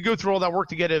 if you could go through all that work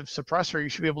to get a suppressor, you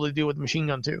should be able to do it with a machine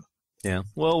gun too. Yeah.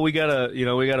 Well, we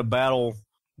gotta battle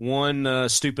one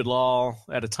stupid law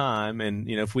at a time, and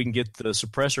if we can get the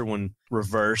suppressor one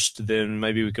reversed, then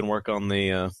maybe we can work on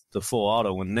the full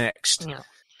auto one next.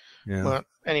 Yeah. But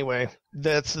anyway,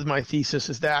 that's my thesis: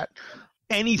 is that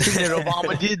anything that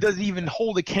Obama did doesn't even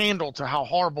hold a candle to how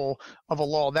horrible of a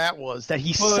law that was that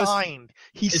he signed.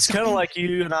 It's kind of like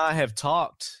you and I have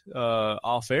talked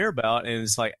off air about, and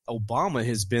it's like Obama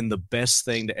has been the best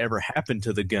thing to ever happen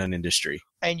to the gun industry.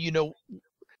 And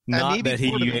not that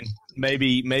he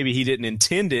maybe he didn't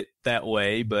intend it that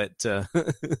way, but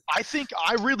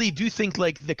I really do think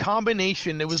like the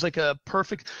combination, it was like a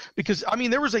perfect, because I mean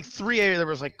there was like three areas. There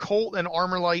was like Colt and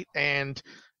Armorlight and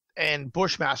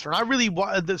Bushmaster, and I really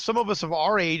some of us of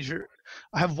our age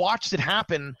have watched it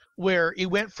happen where it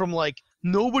went from like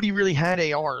nobody really had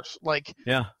ARs. Like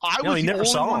I was the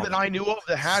only one that I knew of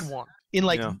that had one in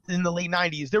the late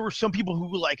 90s. There were some people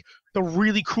who were like the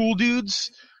really cool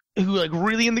dudes who like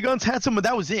really in the guns had some, but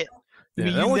that was it. Yeah,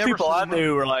 the only people I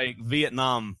knew were like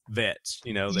Vietnam vets,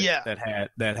 that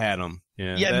had them.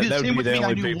 Same with me.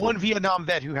 I knew one Vietnam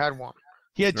vet who had one.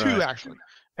 He had two actually,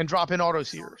 and drop-in auto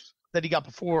sears that he got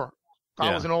before.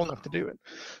 I wasn't old enough to do it.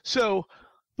 So,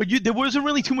 but there wasn't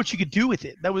really too much you could do with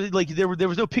it. That was like there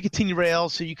was no Picatinny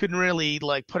rails, so you couldn't really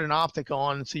like put an optic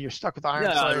on, so you're stuck with iron.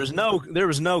 Yeah, there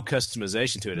was no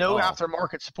customization to it. No at all.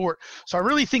 Aftermarket support. So I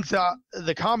really think that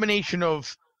the combination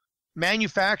of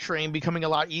manufacturing becoming a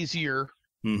lot easier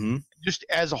just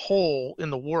as a whole in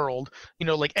the world, and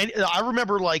I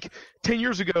remember like 10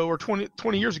 years ago or 20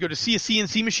 years ago to see a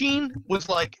CNC machine was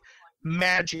like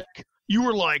magic. You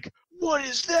were like, what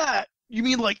is that? You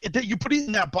mean like that you put it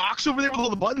in that box over there with all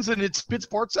the buttons and it spits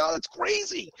parts out? It's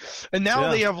crazy. And now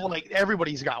they have like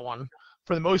everybody's got one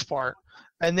for the most part.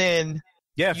 And then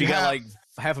if you got like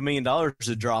 $500,000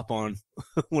 to drop on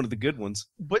one of the good ones.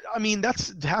 But I mean,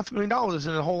 that's $500,000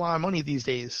 isn't a whole lot of money these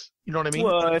days. You know what I mean?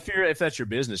 Well, if that's your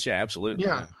business, absolutely.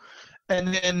 Yeah.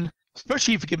 And then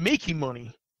especially if it can make you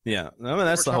money. Yeah. I mean,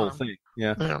 that's the whole thing.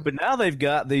 Yeah. But now they've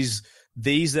got these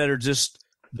that are just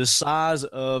the size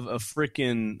of a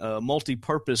freaking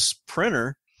multi-purpose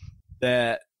printer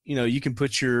that, you can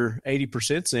put your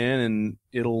 80% in and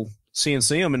it'll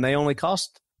CNC them, and they only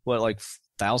cost like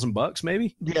 $1,000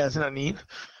 maybe. Yeah, isn't that neat?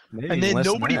 Maybe and then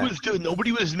nobody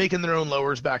was making their own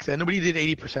lowers back then. Nobody did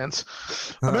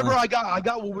 80%. I remember I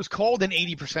got what was called an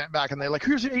 80% back, and they're like,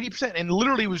 here's an 80%, and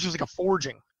literally it was just like a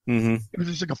forging. It was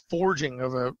just like a forging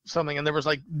of something, and there was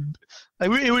like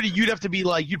you'd have to be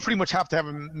like, you'd pretty much have to have a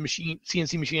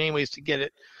CNC machine anyways to get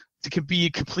it to be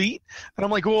complete. And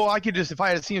I'm like, well, I could just, if I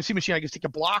had a CNC machine, I could just take a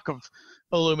block of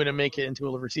aluminum and make it into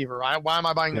a receiver. Why am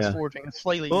I buying this forging? It's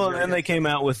slightly easier. Well, and they came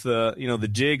out with the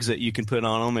jigs that you can put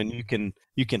on them, and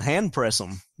you can hand press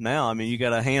them now. I mean, you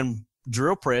got a hand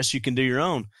drill press, you can do your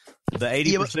own. The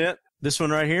 80%, this one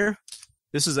right here.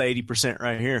 This is 80%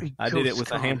 right here. I did it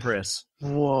with a hand press.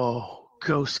 Whoa,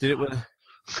 ghost! Did it with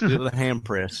a hand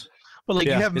press. Well,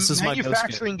 you have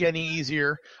manufacturing getting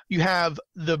easier. You have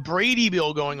the Brady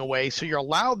bill going away, so you're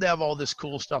allowed to have all this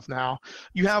cool stuff now.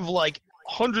 You have like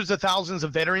hundreds of thousands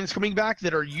of veterans coming back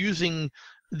that are using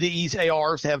these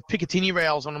ARs to have Picatinny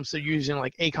rails on them, so using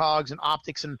like ACOGs and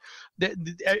optics. And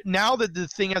now that the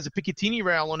thing has a Picatinny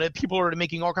rail on it, people are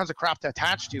making all kinds of crap to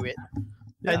attach to it.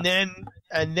 Yeah.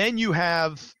 And then you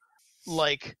have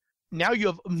like now you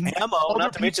have ammo,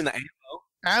 not to mention the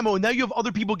ammo. Now you have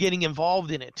other people getting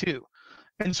involved in it too.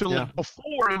 And so like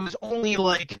before it was only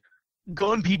like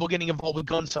gun people getting involved with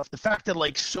gun stuff. The fact that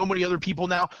like so many other people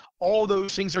now, all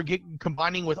those things are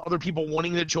combining with other people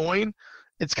wanting to join.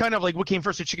 It's kind of like what came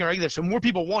first, the chicken or egg there. So more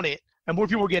people want it, and more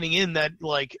people are getting in that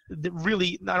like that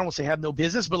really, I don't want to say have no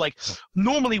business, but like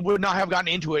normally would not have gotten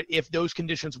into it if those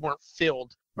conditions weren't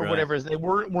filled or whatever. They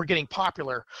weren't getting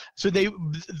popular. So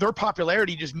their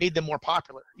popularity just made them more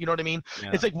popular. You know what I mean?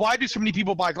 Yeah. It's like, why do so many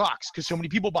people buy Glocks? Because so many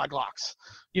people buy Glocks.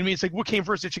 You know what I mean? It's like, what came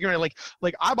first, the chicken or egg?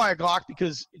 Like I buy a Glock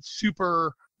because it's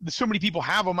super. So many people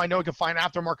have them. I know I can find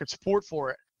aftermarket support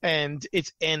for it. And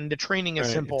the training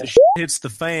is simple. If the hits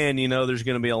the fan, there's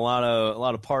going to be a lot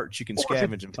of parts you can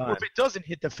scavenge and find. Or if it doesn't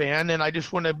hit the fan, then I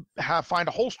just want to find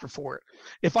a holster for it.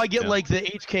 If I get like the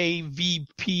HK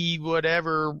VP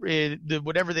whatever the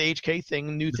HK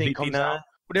thing, new thing comes out,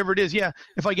 whatever it is,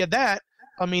 if I get that,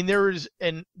 I mean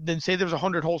then say there's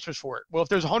 100 holsters for it. Well, if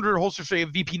there's 100 holsters for a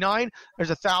VP9, there's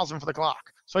 1,000 for the Glock.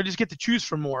 So I just get to choose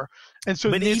from more. And so,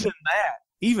 but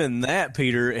even that,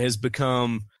 Peter, has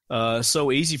become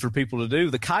so easy for people to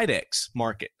do. The Kydex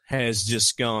market has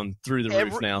just gone through the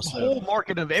roof now. The whole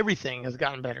market of everything has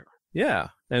gotten better. Yeah.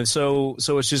 And so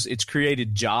it's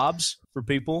created jobs for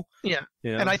people. Yeah.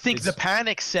 You know, and I think the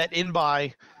panic set in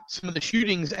by some of the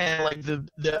shootings and like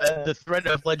the threat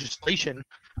of legislation,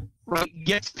 right,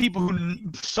 gets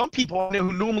some people I know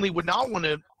who normally would not want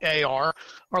an AR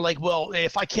are like, well,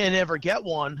 if I can't ever get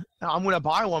one, I'm going to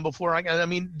buy one before I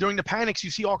mean, during the panics,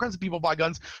 you see all kinds of people buy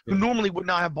guns who normally would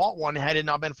not have bought one had it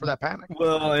not been for that panic.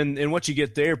 Well, and what you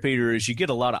get there, Peter, is you get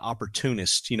a lot of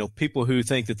opportunists, people who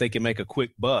think that they can make a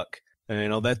quick buck.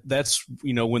 And, that's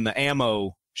when the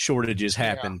ammo shortages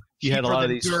happen. You had a lot of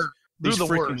these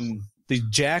these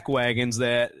jack wagons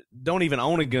that don't even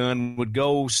own a gun would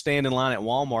go stand in line at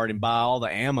Walmart and buy all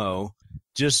the ammo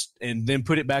and then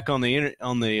put it back on the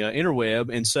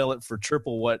interweb and sell it for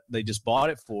triple what they just bought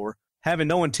it for, having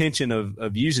no intention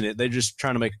of using it. They're just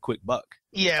trying to make a quick buck.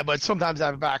 Yeah, but sometimes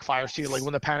that backfires too. Like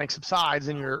when the panic subsides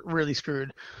and you're really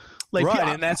screwed. Like, right,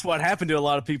 and that's what happened to a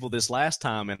lot of people this last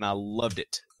time, and I loved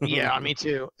it. Yeah, me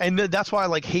too. And that's why I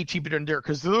like hate Keepin It MS CLEAN,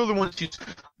 because they're the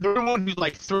ones who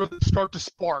like start to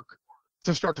spark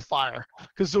to start to fire,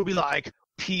 because they'll be like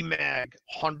PMAG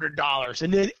 $100,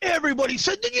 and then everybody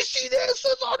said, "Did you see this?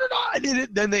 It's $100."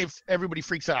 And then everybody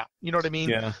freaks out. You know what I mean?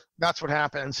 Yeah, that's what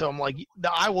happened. So I'm like,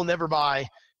 I will never buy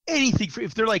anything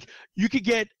if they're like, you could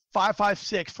get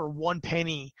 5.56 for 1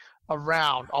 penny a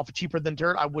round off of Cheaper Than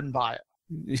Dirt. I wouldn't buy it.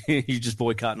 You just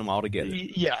boycotting them all together.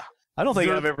 Yeah. I don't think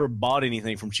I've ever bought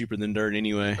anything from Cheaper Than Dirt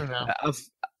anyway. No.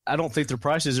 I don't think their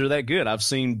prices are that good. I've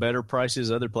seen better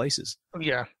prices other places.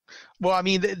 Yeah. Well, I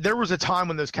mean, there was a time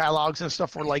when those catalogs and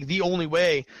stuff were like the only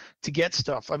way to get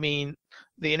stuff. I mean,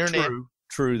 the internet.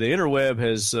 True. The interweb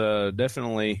has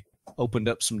definitely opened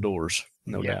up some doors,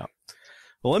 no doubt.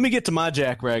 Well, let me get to my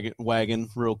jack wagon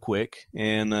real quick.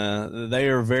 And they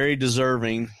are very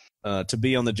deserving to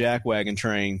be on the jack wagon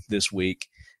train this week.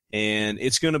 And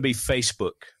it's going to be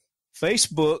Facebook.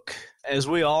 Facebook, as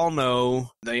we all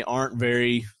know, they aren't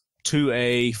very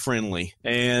 2A friendly,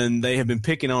 and they have been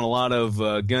picking on a lot of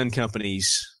gun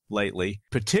companies lately.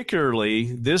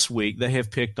 Particularly this week, they have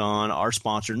picked on our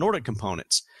sponsor, Nordic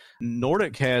Components.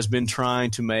 Nordic has been trying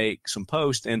to make some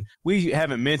posts, and we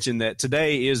haven't mentioned that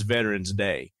today is Veterans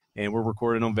Day, and we're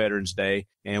recording on Veterans Day,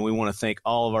 and we want to thank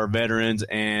all of our veterans,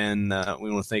 and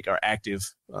we want to thank our active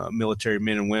military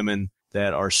men and women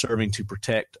that are serving to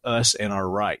protect us and our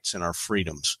rights and our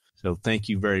freedoms. So thank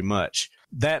you very much.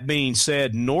 That being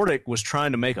said, Nordic was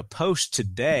trying to make a post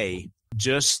today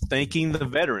just thanking the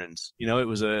veterans. It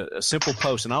was a simple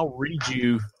post, and I'll read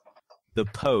you the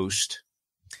post.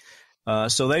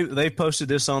 So they posted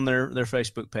this on their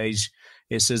Facebook page.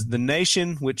 It says, "The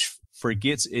nation which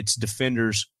forgets its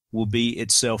defenders will be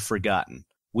itself forgotten.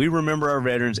 We remember our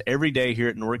veterans every day here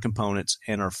at Nordic Components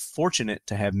and are fortunate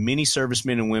to have many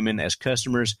servicemen and women as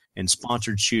customers and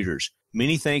sponsored shooters.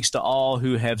 Many thanks to all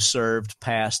who have served,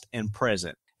 past and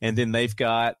present." And then they've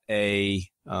got a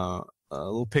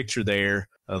little picture there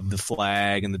of the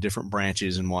flag and the different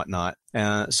branches and whatnot.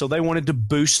 So they wanted to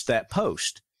boost that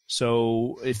post.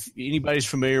 So if anybody's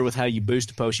familiar with how you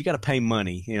boost a post, you got to pay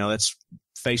money. That's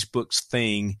Facebook's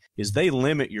thing, is they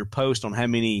limit your post on how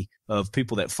many of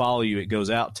people that follow you it goes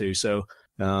out to. So,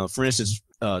 for instance,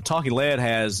 Talking Lead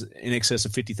has in excess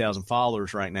of 50,000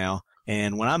 followers right now.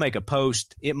 And when I make a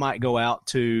post, it might go out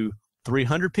to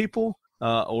 300 people,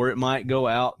 or it might go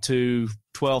out to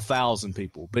 12,000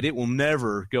 people. But it will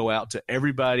never go out to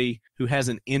everybody who has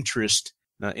an interest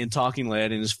in Talking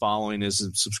Lead and is following, is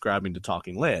subscribing to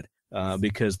Talking Lead.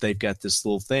 Because they've got this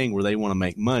little thing where they want to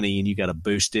make money, and you got to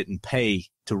boost it and pay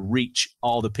to reach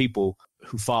all the people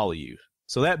who follow you.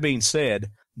 So that being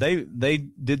said, they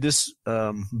did this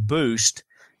boost,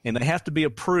 and they have to be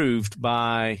approved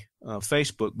by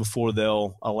Facebook before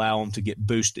they'll allow them to get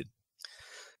boosted.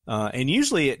 And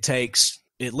usually it takes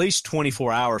at least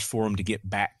 24 hours for them to get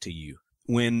back to you.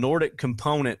 When Nordic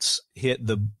Components hit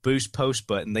the boost post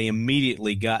button, they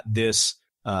immediately got this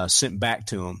sent back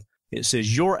to them. It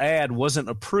says, "Your ad wasn't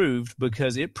approved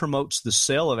because it promotes the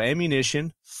sale of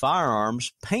ammunition,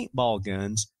 firearms, paintball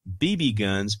guns, BB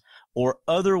guns, or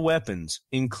other weapons,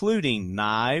 including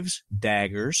knives,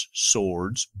 daggers,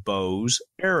 swords, bows,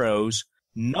 arrows,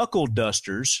 knuckle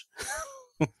dusters,"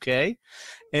 okay,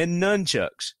 and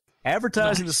nunchucks.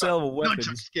 Advertising the sale of weapons.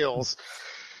 Nunchuck skills.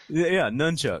 Yeah,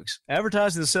 nunchucks.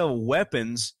 Advertising the sale of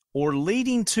weapons or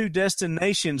leading to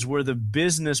destinations where the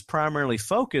business primarily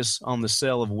focus on the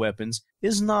sale of weapons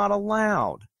is not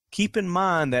allowed. Keep in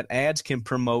mind that ads can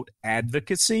promote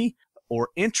advocacy or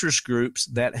interest groups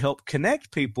that help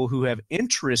connect people who have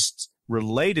interests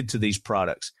related to these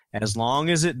products, as long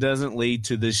as it doesn't lead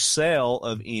to the sale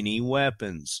of any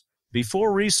weapons.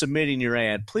 Before resubmitting your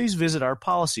ad, please visit our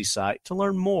policy site to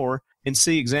learn more and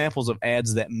see examples of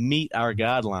ads that meet our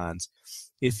guidelines.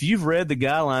 If you've read the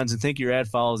guidelines and think your ad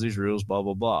follows these rules, blah,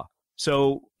 blah, blah.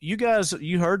 So you guys,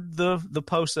 you heard the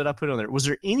post that I put on there. Was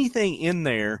there anything in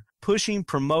there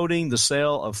promoting the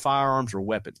sale of firearms or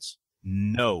weapons?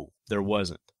 No, there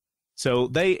wasn't. So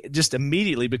they just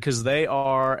immediately, because they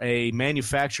are a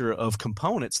manufacturer of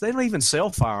components, they don't even sell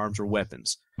firearms or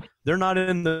weapons. They're not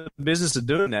in the business of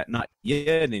doing that, not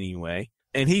yet anyway.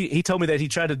 And he told me that he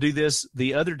tried to do this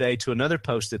the other day to another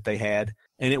post that they had,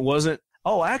 and it wasn't.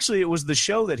 Oh, actually, it was the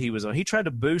show that he was on. He tried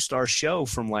to boost our show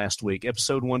from last week,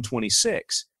 episode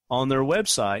 126, on their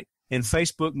website, and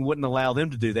Facebook wouldn't allow them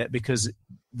to do that because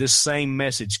this same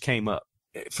message came up.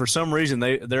 For some reason,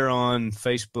 they're on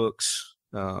Facebook's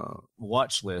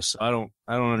watch list. I don't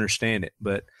understand it,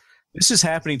 but this is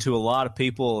happening to a lot of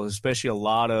people, especially a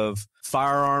lot of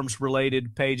firearms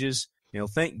related pages.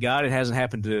 Thank God it hasn't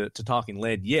happened to Talking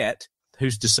Lead yet.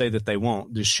 Who's to say that they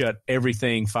won't just shut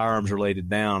everything firearms related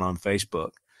down on Facebook?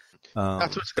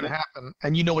 That's what's going to happen.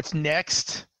 And you know what's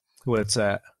next? What's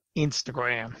that?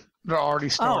 Instagram. They're already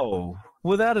starting. Oh,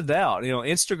 without a doubt.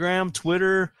 Instagram,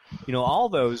 Twitter, all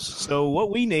those. So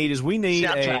what we need is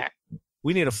Snapchat.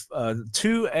 a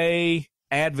 2A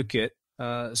advocate,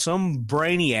 some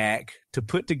brainiac to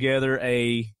put together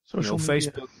a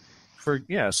Facebook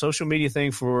social media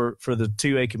thing for the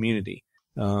 2A community.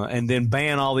 And then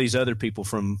ban all these other people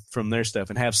from their stuff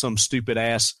and have some stupid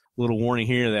ass little warning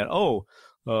here that,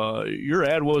 your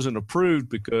ad wasn't approved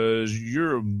because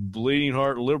you're a bleeding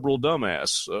heart liberal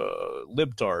dumbass,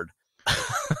 libtard.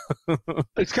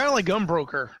 It's kind of like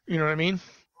Gunbroker. You know what I mean?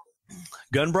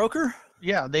 Gunbroker?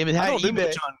 Yeah, they had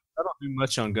eBay. I don't do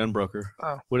much on Gunbroker.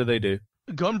 Oh. What do they do?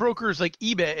 Gunbroker is like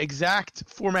eBay, exact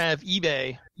format of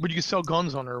eBay, but you can sell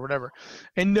guns on it or whatever.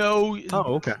 And no,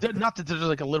 okay. Not that there's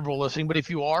like a liberal listing, but if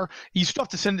you are, you still have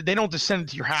to send it. They don't just send it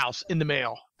to your house in the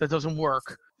mail. That doesn't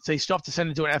work. So you still have to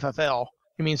send it to an FFL.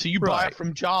 So you buy it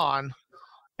from John,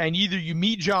 and either you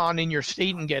meet John in your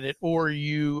state and get it, or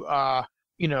you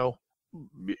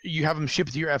you have them ship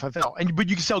it to your FFL. But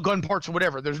you can sell gun parts or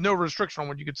whatever. There's no restriction on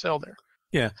what you could sell there.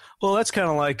 Yeah, well, that's kind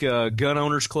of like Gun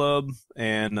Owners Club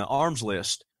and Arms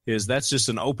List. That's just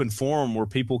an open forum where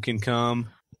people can come.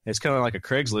 It's kind of like a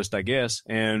Craigslist, I guess,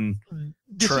 and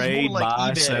trade,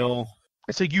 buy, sell.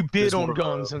 It's like you bid on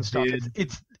guns and stuff.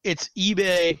 It's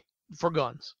eBay for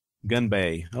guns.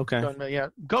 Gunbay, okay. Gunbay, yeah.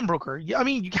 Gunbroker. Yeah, I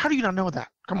mean, how do you not know that?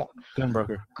 Come on.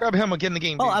 Gunbroker. Grab him and get in the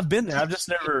game. Oh, I've been there. I've been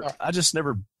there. I've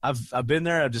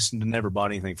just never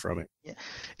bought anything from it. Yeah.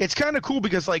 It's kind of cool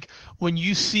because, like, when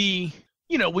you see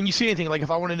anything, like if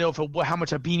I want to know how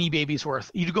much a Beanie Baby's worth,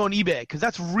 you go on eBay because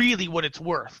that's really what it's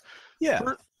worth. Yeah.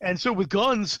 And so with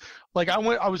guns, like I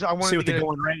wanted see what to the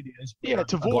going rate is. Yeah,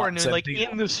 Tavor, and like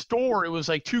in the store it was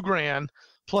like $2,000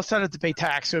 plus I had to pay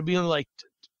tax, so it'd be like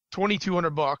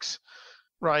 $2,200,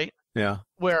 right? Yeah.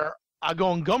 Where I go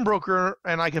on Gunbroker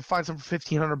and I can find some for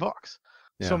 $1,500.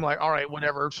 Yeah. So I'm like, all right,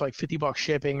 whatever. It's like $50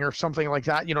 shipping or something like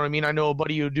that. You know what I mean? I know a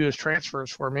buddy who do his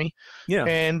transfers for me. Yeah.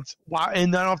 And then I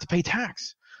don't have to pay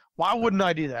tax. Why wouldn't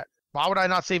I do that? Why would I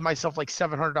not save myself like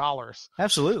 $700?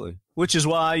 Absolutely. Which is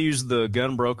why I use the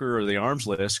Gunbroker or the Arms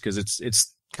List, because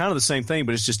it's kind of the same thing,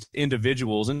 but it's just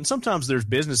individuals. And sometimes there's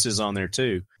businesses on there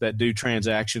too that do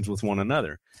transactions with one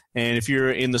another. And if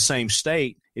you're in the same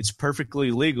state, it's perfectly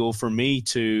legal for me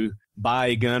to buy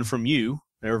a gun from you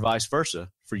or vice versa,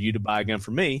 for you to buy a gun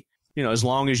from me, as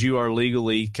long as you are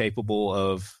legally capable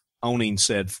of owning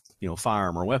said,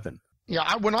 firearm or weapon.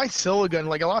 Yeah, when I sell a gun,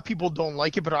 like a lot of people don't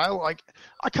like it, but I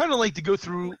kind of like to go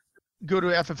to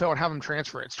FFL and have them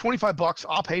transfer it. It's $25.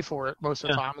 I'll pay for it most of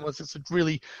the time, unless it's a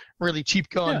really, really cheap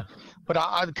gun. Yeah.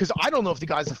 But because I don't know if the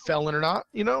guy's a felon or not.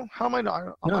 How am I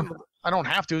not? I don't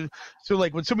have to. So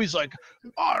like when somebody's like,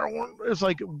 I don't want, it's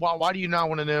like, why do you not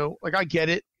want to know? Like I get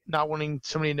it, not wanting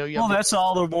somebody to know you. Well, that's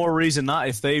all the more reason not.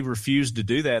 If they refuse to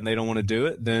do that and they don't want to do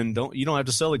it, then you don't have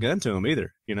to sell a gun to them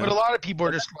either. But a lot of people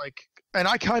are just like, and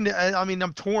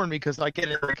I'm torn because I get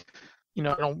it. Like, I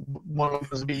don't want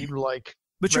them to be like.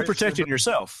 But you're protecting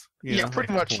yourself. Yeah,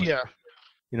 pretty much. Yeah.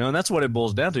 And that's what it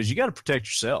boils down to is you got to protect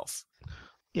yourself.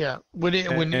 Yeah.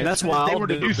 And that's why they were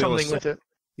to do something with it.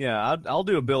 Yeah, I'll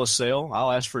do a bill of sale.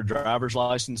 I'll ask for a driver's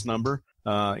license number.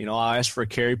 I'll ask for a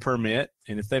carry permit.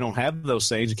 And if they don't have those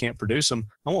things and can't produce them,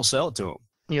 I won't sell it to them.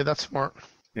 Yeah, that's smart.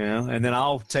 And then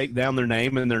I'll take down their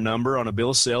name and their number on a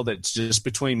bill of sale that's just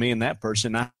between me and that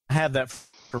person. I have that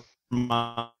for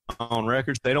my own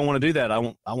records. If they don't want to do that, I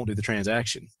won't do the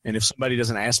transaction. And if somebody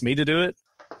doesn't ask me to do it,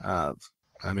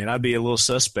 I'd be a little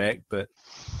suspect, but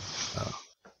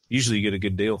usually you get a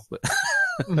good deal.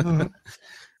 But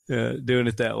doing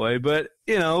it that way. But,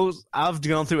 I've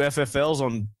gone through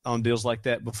FFLs on deals like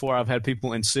that before. I've had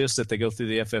people insist that they go through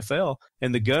the FFL,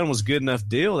 and the gun was good enough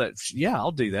deal that, yeah,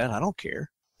 I'll do that. I don't care.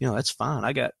 That's fine.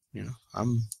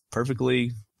 I'm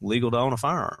perfectly legal to own a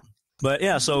firearm. But,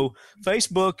 yeah, so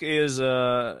Facebook is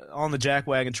on the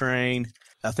jackwagon train.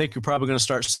 I think you're probably going to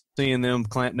start seeing them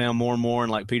clamp down more and more.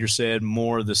 And like Peter said,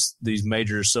 more of these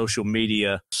major social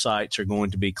media sites are going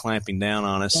to be clamping down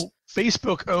on us. Well,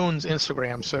 Facebook owns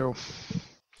Instagram, so.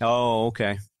 Oh,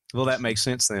 okay. Well, that makes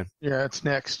sense then. Yeah, it's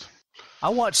next. I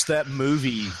watched that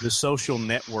movie, The Social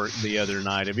Network, the other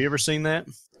night. Have you ever seen that?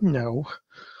 No.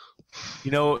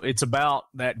 It's about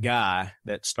that guy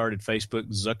that started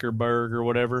Facebook, Zuckerberg or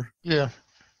whatever. Yeah.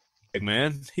 Hey,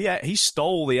 man, he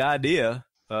stole the idea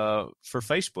for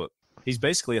Facebook. He's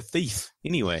basically a thief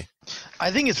anyway.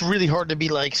 I think it's really hard to be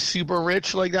like super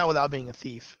rich like that without being a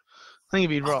thief. I think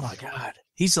it'd be rough. Oh my God.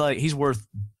 He's worth,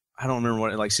 I don't remember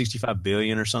what, like 65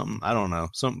 billion or something. I don't know.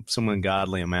 Some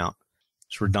ungodly amount.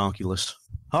 It's redonkulous.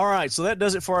 All right. So that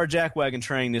does it for our jackwagon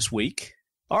train this week.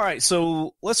 All right.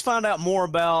 So let's find out more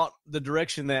about the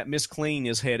direction that Miss Clean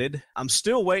is headed. I'm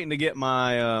still waiting to get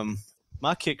my,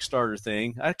 my Kickstarter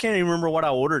thing. I can't even remember what I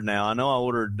ordered now. I know I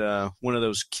ordered one of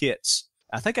those kits.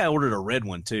 I think I ordered a red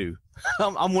one too.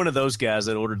 I'm one of those guys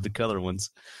that ordered the color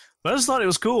ones. But I just thought it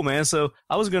was cool, man. So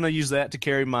I was going to use that to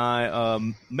carry my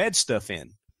med stuff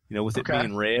in, with it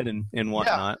being red and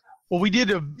whatnot. Yeah. Well, we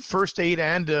did a first aid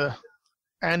and a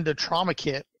trauma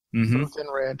kit, both in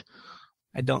red.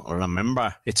 I don't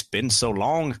remember. It's been so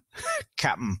long,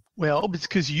 Captain. Well, it's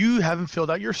because you haven't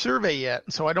filled out your survey yet.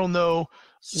 So I don't know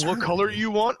what color you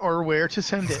want or where to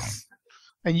send it.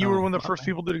 And you were one of the first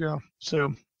people to go.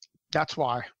 So that's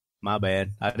why. My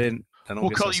bad.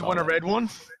 What color you want, a red one?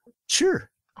 Sure.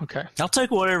 Okay. I'll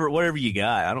take whatever you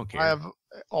got. I don't care. I have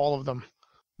all of them.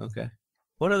 Okay.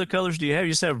 What other colors do you have?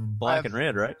 You just have black and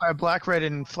red, right? I have black, red,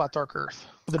 and flat dark earth.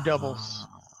 The doubles.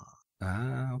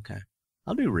 Okay.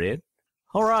 I'll do red.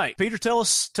 All right, Peter, tell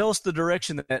us the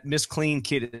direction that Miss Clean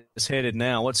Kit is headed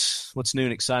now. What's new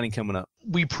and exciting coming up?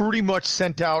 We pretty much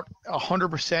sent out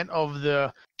 100% of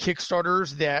the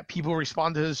Kickstarters that people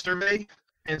respond to the survey,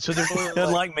 and so there's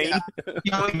only like me.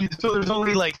 So there's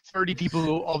only like 30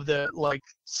 people of the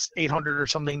 800 or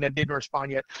something that didn't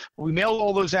respond yet. We mailed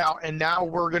all those out, and now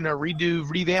we're gonna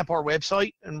revamp our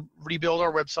website and rebuild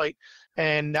our website,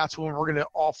 and that's when we're gonna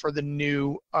offer the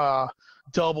new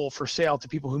double for sale to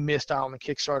people who missed out on the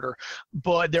Kickstarter.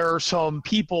 But there are some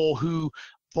people who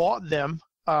bought them,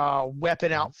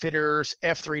 Weapon Outfitters,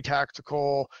 F3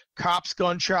 Tactical, Cops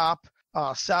Gun Shop,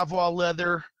 Savoy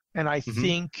Leather, and I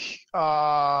think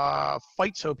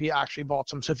Fight Soap actually bought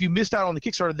some. So if you missed out on the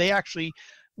Kickstarter, they actually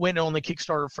went on the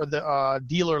Kickstarter for the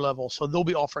dealer level. So they'll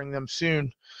be offering them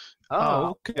soon.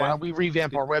 Oh, okay. While we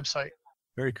revamp our website.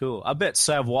 Very cool. I bet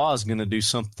Savoy is going to do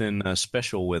something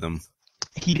special with them.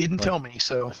 He didn't tell me,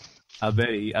 so I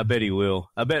bet he will.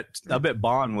 I bet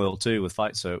Bond will too with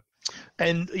Fight Soap.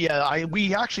 And yeah,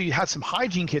 we actually had some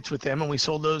hygiene kits with them, and we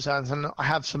sold those. And I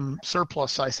have some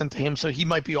surplus I sent to him, so he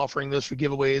might be offering those for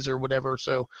giveaways or whatever.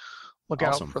 So look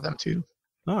out for them too.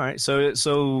 All right,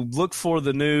 so look for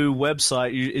the new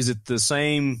website. Is it the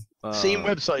same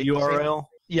website URL?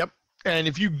 Yep. And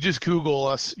if you just Google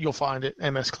us, you'll find it.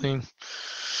 MS Clean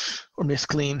or Miss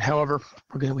Clean. However,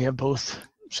 we have both.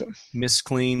 So Miss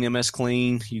Clean, MS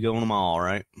Clean, you go on them all,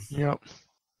 right? Yep.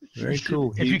 Very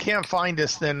cool. If you can't find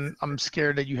us, then I'm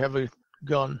scared that you have a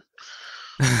gun.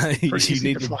 you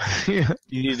need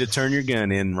to turn your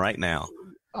gun in right now.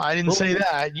 I didn't say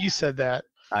that. You said that.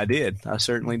 I did. I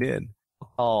certainly did.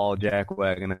 Oh,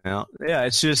 jackwagon out. Yeah,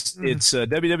 it's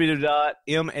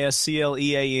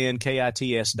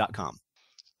www.mscleankits.com.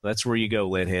 That's where you go,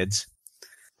 leadheads.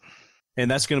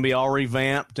 And that's going to be all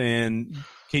revamped. And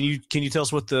can you tell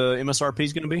us what the MSRP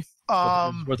is going to be?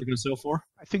 What they're going to sell for?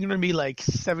 I think it's going to be like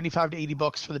 $75 to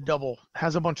 $80 for the double.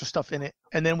 Has a bunch of stuff in it.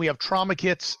 And then we have trauma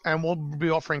kits, and we'll be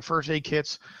offering first aid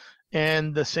kits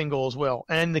and the single as well,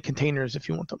 and the containers if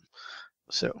you want them.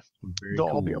 So they'll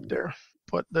all be up there.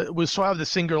 But we still have the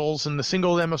singles, and the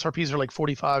single MSRPs are like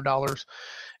 $45.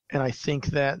 And I think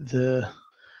that the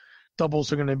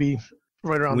doubles are going to be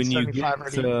right around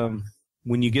 $75.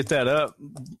 When you get that up,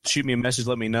 shoot me a message,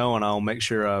 let me know, and I'll make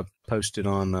sure I post it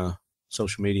on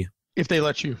social media. If they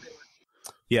let you.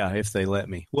 Yeah, if they let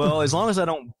me. Well, as long as I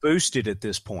don't boost it at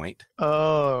this point.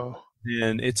 Oh.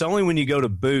 And it's only when you go to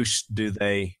boost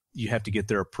you have to get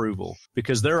their approval,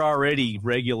 because they're already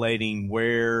regulating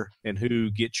where and who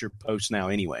gets your posts now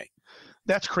anyway.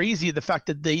 That's crazy, the fact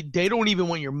that they don't even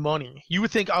want your money. You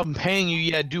would think, I'm paying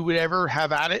you, do whatever,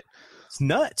 have at it. It's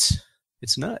nuts.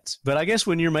 It's nuts. But I guess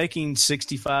when you're making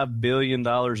 $65 billion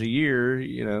a year,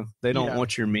 they don't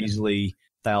want your measly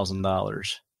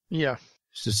 $1,000. Yeah.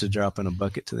 It's just a drop in a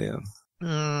bucket to them.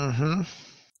 Mm-hmm.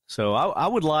 So I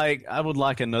would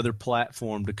like another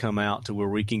platform to come out to where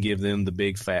we can give them the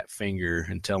big fat finger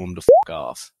and tell them to fuck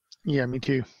off. Yeah, me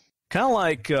too. Kind of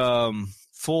like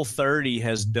Full 30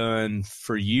 has done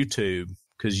for YouTube,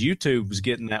 because YouTube was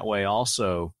getting that way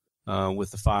also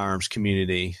with the firearms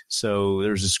community. So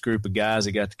there's this group of guys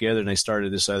that got together and they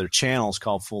started this other channel. It's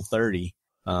called Full 30.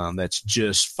 That's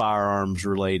just firearms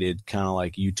related, kind of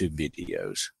like YouTube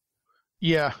videos.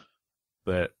 Yeah.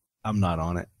 But I'm not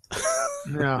on it.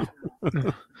 No.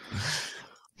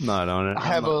 Not on it.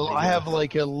 I have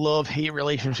like a love-hate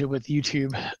relationship with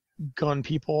YouTube gun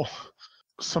people.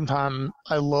 Sometimes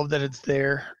I love that it's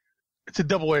there. It's a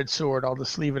double-edged sword. I'll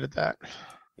just leave it at that.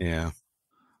 Yeah.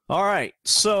 All right.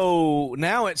 So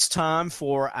now it's time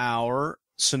for our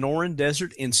Sonoran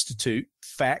Desert Institute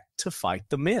Fact to Fight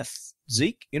the Myth.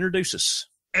 Zeke, introduce us.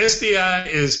 SDI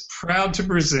is proud to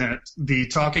present the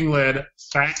Talking Lead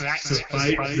Fact to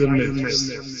Fight the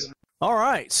Myth. All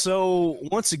right. So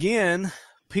once again,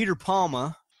 Peter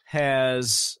Palma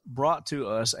has brought to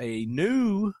us a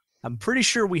new, I'm pretty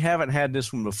sure we haven't had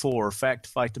this one before, Fact to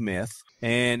Fight the Myth.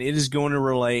 And it is going to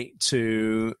relate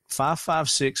to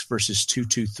 5.56 versus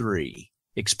 2.23.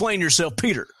 Explain yourself,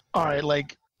 Peter. All right.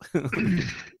 Like,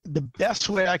 the best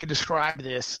way I could describe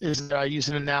this is that I use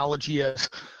an analogy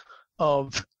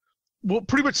of well,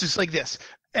 pretty much just like this.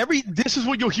 This is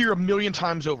what you'll hear a million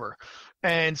times over.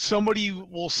 And somebody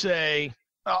will say,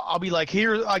 I'll be like,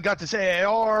 here, I got this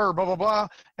AAR, or blah, blah, blah.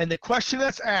 And the question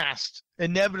that's asked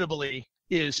inevitably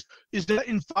is that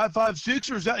in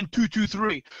 5.56 or is that in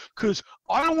 2.23? Because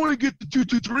I don't want to get the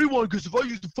 2.23 one, because if I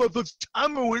use the 5.56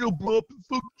 ammo, it'll blow up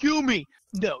and kill me.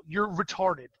 No, you're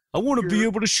retarded. I want to be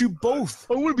able to shoot both.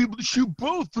 I want to be able to shoot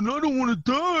both, but I don't want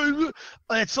to die.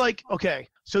 It's like, okay,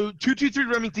 so 2.23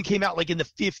 Remington came out like in the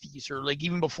 50s or like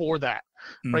even before that,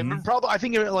 right? Mm-hmm. Probably, I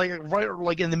think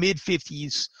like in the mid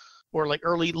 50s or like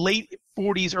late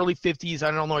 40s, early 50s.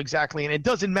 I don't know exactly, and it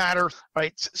doesn't matter,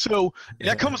 right? So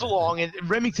that comes along, and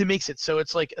Remington makes it. So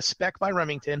it's like a spec by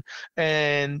Remington,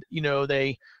 and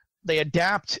they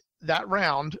adapt that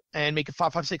round and make it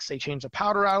 5.56. They change the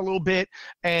powder out a little bit,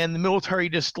 and the military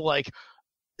just like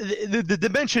the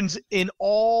dimensions in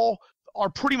all are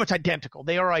pretty much identical.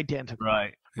 They are identical.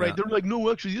 Right. Yeah. They're like,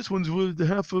 no, actually, this one's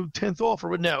half a tenth off,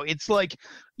 or no. It's like,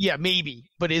 yeah,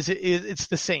 maybe, but it's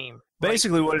the same.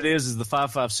 Basically, right? What it is the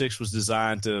 5.56 was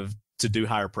designed to do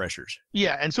higher pressures.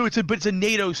 Yeah, and so it's a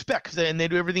NATO spec, and they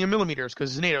do everything in millimeters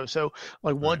because it's NATO. So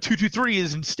like 1.223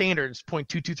 is in standard. It's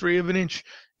 0.223 of an inch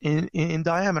in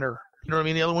diameter. You know what I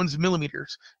mean? The other one's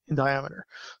millimeters in diameter.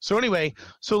 So anyway,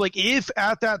 so like if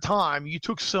at that time you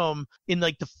took some in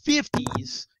like the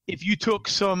 50s, if you took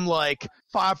some like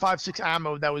 5.56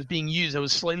 ammo that was being used that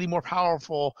was slightly more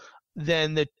powerful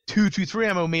than the 2.23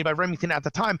 ammo made by Remington at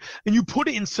the time, and you put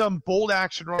it in some bolt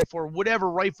action rifle or whatever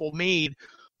rifle made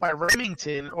by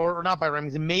Remington, or not by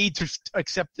Remington, made to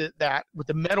accept that with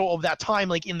the metal of that time,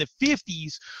 like in the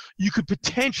 50s, you could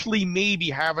potentially maybe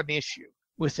have an issue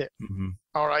with it. Mm-hmm.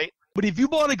 All right? But if you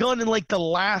bought a gun in like the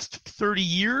last 30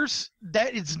 years,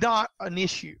 that is not an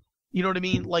issue. You know what I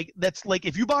mean? Like, that's like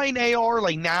if you buy an AR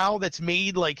like now that's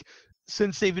made like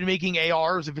since they've been making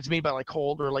ARs, if it's made by like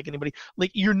Colt or like anybody,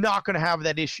 like you're not going to have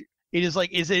that issue. It is like,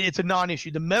 it's a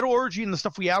non-issue. The metallurgy and the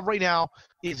stuff we have right now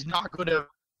is not going to,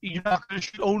 you're not going to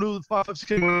shoot, oh no, the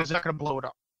 5.56 is not going to blow it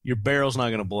up. Your barrel's not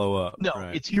going to blow up. No,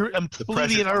 right. You're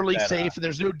completely and utterly safe.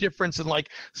 There's no difference in like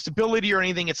stability or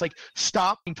anything. It's like,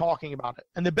 stop talking about it.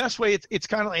 And the best way, it's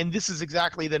kind of, and this is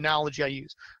exactly the analogy I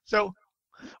use. So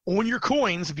on your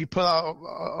coins, if you put out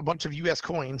a bunch of U.S.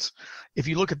 coins, if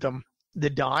you look at them, the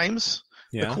dimes,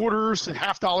 the quarters, the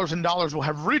half dollars and dollars will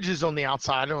have ridges on the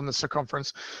outside, on the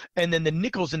circumference, and then the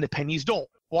nickels and the pennies don't.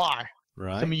 Why?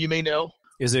 Right. Some of you may know.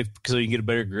 Is it so you can get a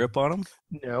better grip on them?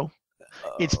 No.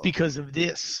 It's because of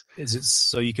this. Is it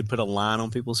so you could put a line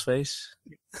on people's face?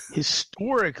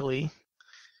 Historically,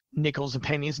 nickels and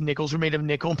pennies, nickels were made of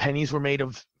nickel and pennies were made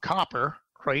of copper,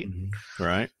 right? Mm-hmm.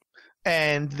 Right.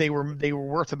 And they were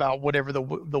worth about whatever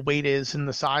the weight is and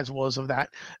the size was of that.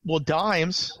 Well,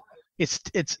 dimes,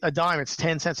 it's a dime. It's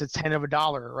 10 cents. It's 10 of a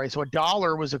dollar, right? So a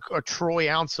dollar was a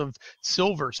troy ounce of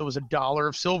silver. So it was $1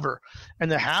 of silver, and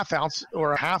the half ounce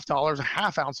or a half dollar is a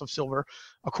half ounce of silver.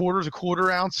 A quarter is a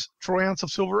quarter ounce, troy ounce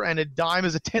of silver, and a dime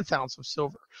is a 10th ounce of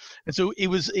silver. And so it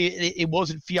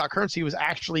wasn't fiat currency. It was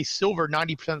actually silver,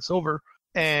 90% silver,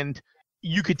 and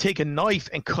you could take a knife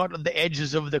and cut the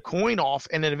edges of the coin off,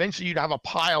 and then eventually you'd have a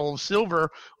pile of silver,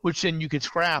 which then you could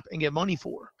scrap and get money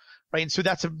for. right? And so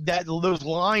those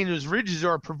lines, those ridges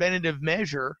are a preventative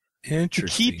measure to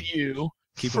keep you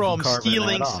from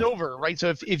stealing silver, right?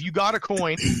 So if you got a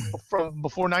coin from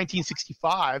before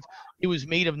 1965, it was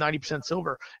made of 90%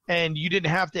 silver, and you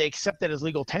didn't have to accept that as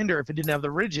legal tender if it didn't have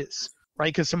the ridges, right?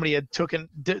 Because somebody had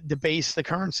debased the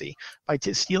currency by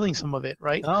stealing some of it,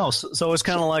 right? Oh, so it's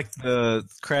kind of like the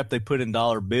crap they put in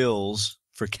dollar bills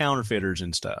for counterfeiters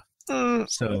and stuff.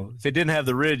 So if it didn't have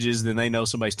the ridges, then they know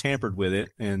somebody's tampered with it,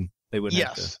 and they wouldn't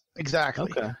have to. Yes,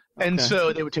 exactly. Okay. And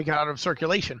so they would take it out of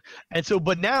circulation. And so,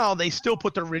 but now they still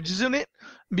put the ridges in it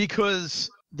because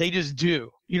they just do.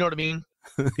 You know what I mean?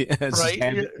 Yes.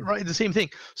 Right? Right. The same thing.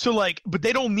 So but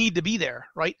they don't need to be there,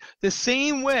 right? The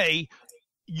same way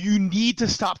you need to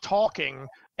stop talking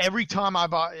every time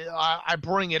I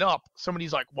bring it up.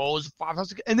 Somebody's like, well, it's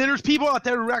 5,000. And then there's people out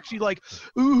there who are actually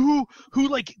who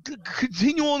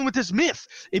continue on with this myth.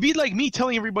 It'd be like me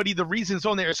telling everybody the reason it's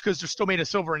on there is because they're still made of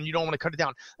silver and you don't want to cut it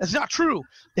down. That's not true.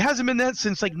 It hasn't been that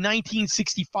since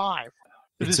 1965.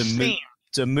 It's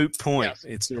a moot point. Yes.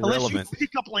 It's irrelevant. Unless you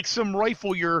pick up some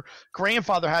rifle your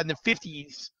grandfather had in the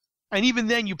 50s. And even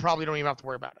then you probably don't even have to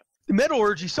worry about it. The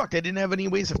metallurgy sucked. They didn't have any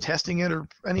ways of testing it or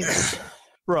anything.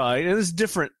 Right, and it's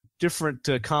different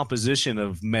composition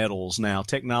of metals now.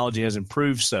 Technology has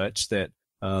improved such that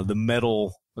the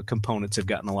metal components have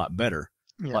gotten a lot better,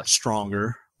 a lot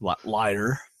stronger, a lot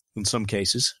lighter in some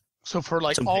cases. So for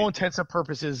all intents and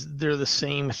purposes, they're the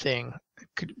same thing.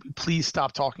 Could you please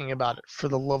stop talking about it for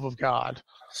the love of God?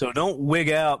 So don't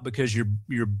wig out because your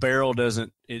barrel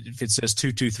doesn't. If it says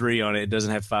 223 on it, it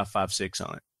doesn't have 556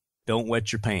 on it. Don't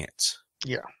wet your pants.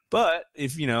 Yeah. But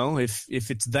if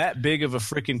it's that big of a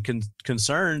freaking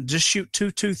concern, just shoot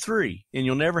 223 and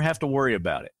you'll never have to worry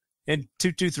about it. And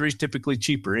 223 is typically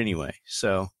cheaper anyway.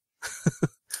 So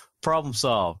problem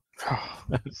solved.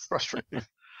 It's frustrating.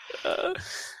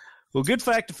 Well, good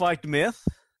fact to fight the myth.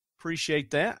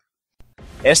 Appreciate that.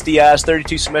 SDI's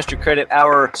 32 semester credit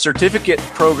hour certificate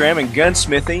program in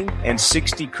gunsmithing and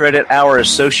 60 credit hour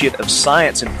Associate of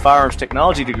Science in Firearms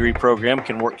Technology degree program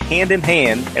can work hand in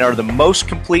hand and are the most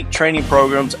complete training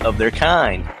programs of their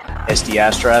kind.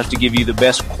 SDI strives to give you the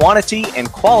best quantity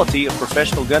and quality of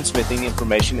professional gunsmithing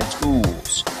information and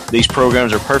tools. These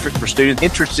programs are perfect for students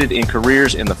interested in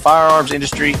careers in the firearms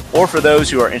industry or for those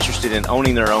who are interested in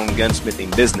owning their own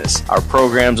gunsmithing business. Our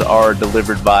programs are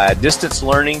delivered via distance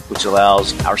learning, which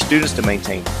allows our students to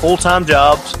maintain full-time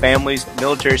jobs, families,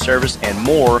 military service, and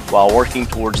more while working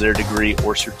towards their degree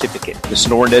or certificate. The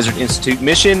Sonoran Desert Institute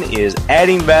mission is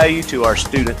adding value to our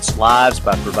students' lives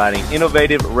by providing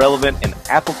innovative, relevant, and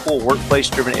applicable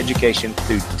workplace-driven education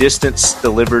through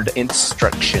distance-delivered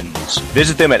instructions.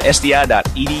 Visit them at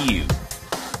sdi.edu.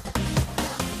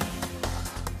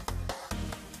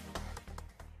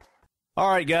 All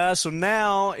right, guys, so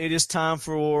now it is time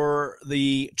for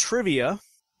the trivia.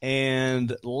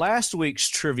 And last week's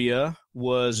trivia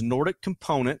was Nordic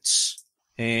Components.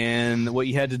 And what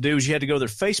you had to do is you had to go to their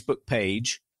Facebook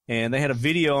page, and they had a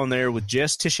video on there with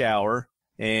Jess Tischauer,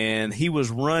 and he was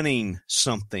running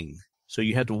something. So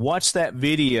you had to watch that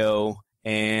video,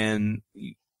 and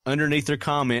underneath their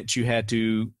comments, you had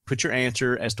to put your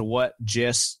answer as to what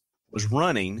Jesse was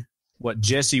running,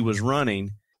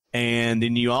 and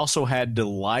then you also had to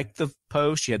like the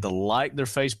post. You had to like their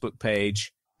Facebook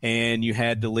page, and you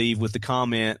had to leave with the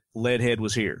comment, Leadhead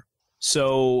was here.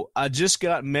 So I just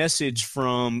got a message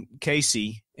from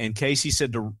Casey, and Casey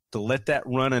said to let that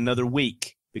run another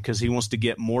week because he wants to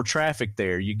get more traffic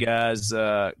there. You guys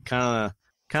kind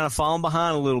of falling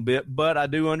behind a little bit, but I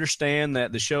do understand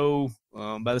that the show,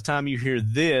 by the time you hear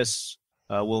this,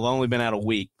 will have only been out a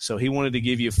week. So he wanted to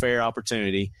give you a fair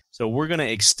opportunity. So we're going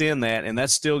to extend that, and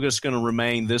that's still just going to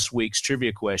remain this week's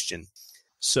trivia question.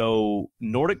 So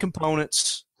Nordic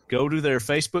Components, go to their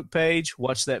Facebook page,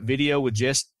 watch that video with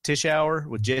Jesse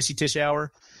Tischauer.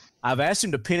 I've asked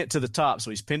him to pin it to the top, so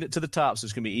he's pinned it to the top, so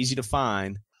it's going to be easy to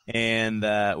find. And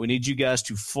we need you guys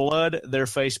to flood their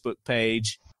Facebook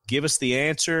page. Give us the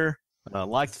answer,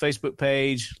 like the Facebook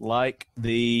page, like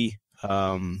the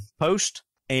post,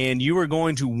 and you are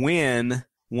going to win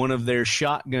one of their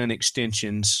shotgun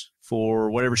extensions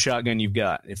for whatever shotgun you've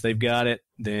got. If they've got it,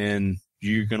 then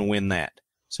you're going to win that.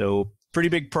 So pretty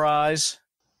big prize.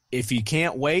 If you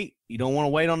can't wait, you don't want to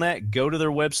wait on that, go to their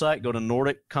website, go to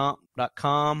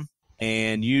nordiccomp.com,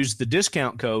 and use the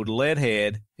discount code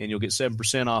LEADHEAD, and you'll get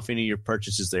 7% off any of your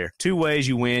purchases there. Two ways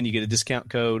you win. You get a discount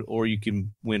code, or you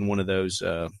can win one of those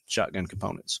shotgun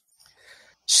components.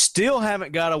 Still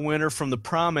haven't got a winner from the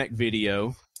Promec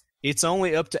video. It's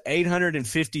only up to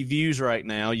 850 views right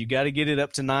now. You got to get it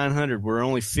up to 900. We're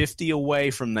only 50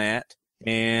 away from that,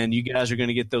 and you guys are going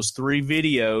to get those 3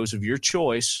 videos of your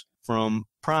choice from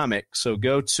Primic. So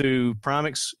go to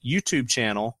Primic's YouTube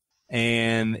channel,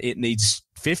 and it needs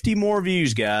 50 more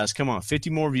views, guys. Come on, 50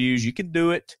 more views. You can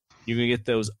do it. You're going to get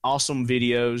those awesome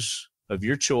videos of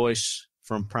your choice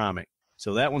from Primic.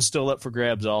 So that one's still up for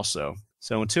grabs also.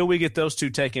 So until we get those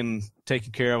two taken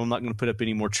care of, I'm not going to put up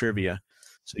any more trivia.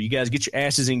 So you guys get your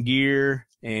asses in gear,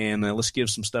 and let's give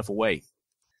some stuff away.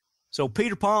 So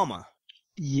Peter Palma,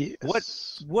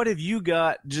 yes. What have you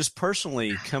got just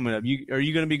personally coming up? Are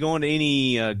you going to be going to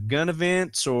any gun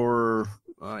events or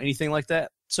anything like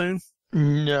that soon?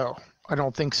 No, I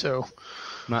don't think so.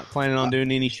 Not planning on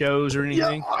doing any shows or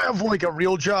anything? Yeah, I have like a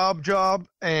real job,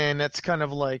 and that's kind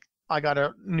of like I got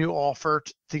a new offer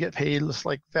to get paid this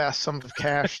like vast sum of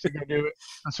cash to go do it.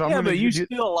 And so but you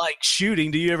still like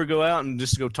shooting. Do you ever go out and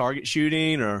just go target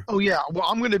shooting or? Oh yeah, well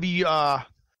I'm going to be I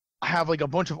have like a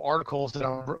bunch of articles that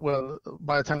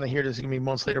by the time they hear this, it's going to be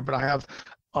months later, but I have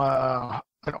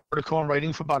an article I'm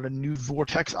writing for about a new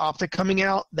Vortex optic coming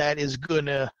out that is going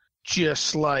to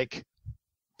just like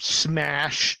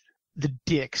smash the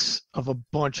dicks of a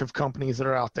bunch of companies that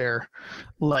are out there.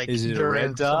 Like, is it a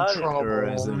red dot or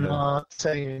is it? I'm not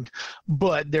saying,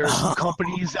 but there's some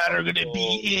companies that are going to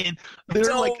be in. They're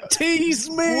Don't like tease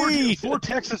me.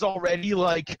 Vortex is already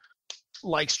like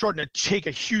starting to take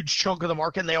a huge chunk of the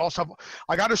market. And they also have,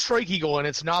 I got a Strike Eagle, and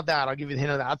it's not that. I'll give you the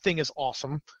hint of that. That thing is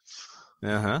awesome.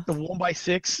 The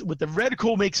 1x6 with the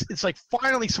reticle it's like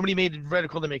finally somebody made a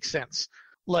reticle that makes sense.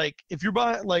 Like if you're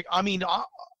buying, like, I mean,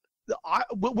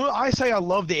 when I say I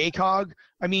love the ACOG,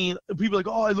 I mean, people are like,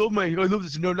 oh, I love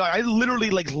this. No, I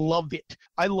literally like love it.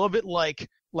 I love it like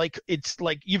it's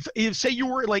like if say you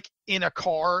were like in a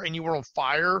car and you were on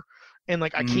fire, and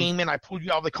like I came in, I pulled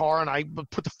you out of the car and I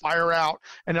put the fire out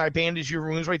and I bandaged your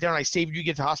wounds right there and I saved you to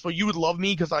get to the hospital, you would love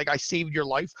me because like I saved your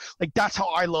life. Like that's how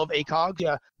I love ACOG.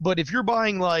 Yeah. But if you're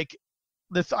buying like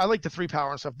I like the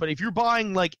 3-power and stuff, but if you're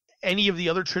buying like any of the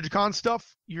other Trigicon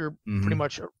stuff, you're pretty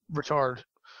much retarded.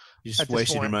 You're just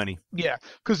wasting your money. Yeah,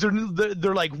 because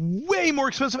they're like way more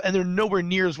expensive and they're nowhere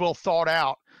near as well thought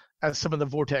out as some of the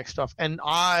Vortex stuff. And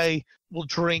I will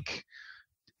drink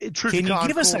Trigicon. Can you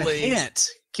give us a hint?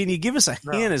 Can you give us a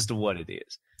hint as to what it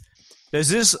is? Is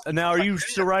this now? Are you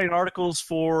still writing articles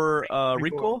for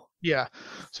Recoil? Yeah,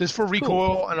 so it's for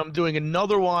Recoil, and I'm doing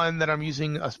another one that I'm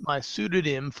using my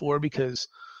pseudonym for because.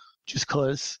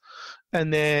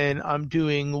 And then I'm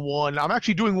doing one. I'm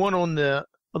actually doing one on the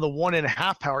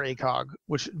 1.5 power ACOG,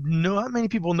 which not many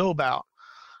people know about.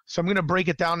 So I'm going to break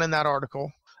it down in that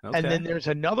article. Okay. And then there's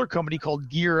another company called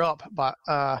Gear Up by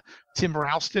Tim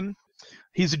Ralston.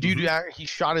 He's a dude who he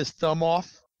shot his thumb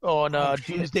off on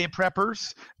Doomsday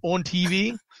Preppers on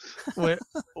TV. It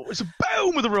was a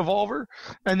boom with a revolver,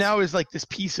 and now is like this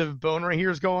piece of bone right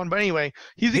here is gone. But anyway,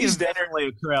 he's definitely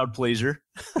a crowd pleaser.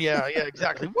 Yeah,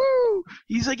 exactly. Woo!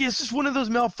 He's like, it's just one of those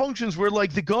malfunctions where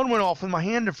like the gun went off with my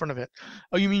hand in front of it.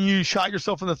 Oh, you mean you shot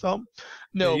yourself in the thumb?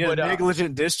 No, but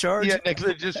negligent discharge. Yeah,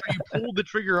 negligent. Just you pulled the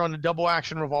trigger on a double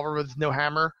action revolver with no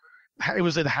hammer. It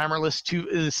was a hammerless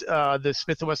the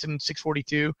Smith & Wesson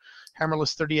 642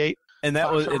 hammerless 38. And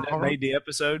that made the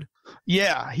episode?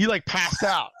 Yeah, he like passed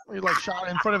out. He like shot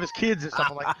in front of his kids and stuff.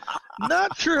 I'm like,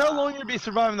 not sure how long you'll be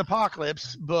surviving the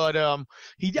apocalypse, but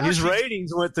his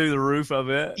ratings went through the roof of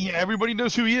it. Yeah, everybody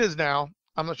knows who he is now.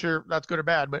 I'm not sure if that's good or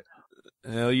bad, but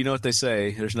well, you know what they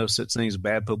say. There's no such thing as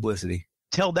bad publicity.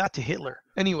 Tell that to Hitler.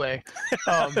 Anyway.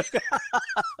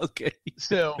 Okay.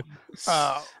 So,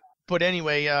 but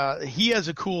anyway, he has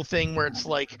a cool thing where it's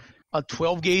like a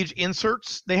 12 gauge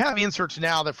inserts. They have inserts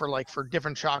now that for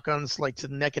different shotguns, like to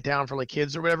neck it down for like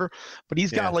kids or whatever. But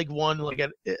he's got like one like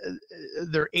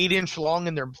they're 8-inch long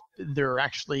and they're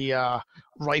actually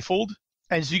rifled,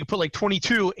 and so you can put like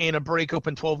 22 in a break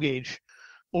open 12 gauge,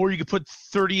 or you could put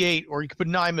 38, or you could put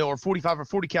 9mm or 45 or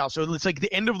 40 cal. So it's like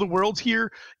the end of the world's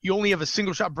here. You only have a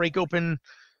single shot break open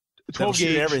 12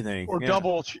 gauge everything or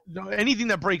double, anything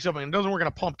that breaks open. It doesn't work on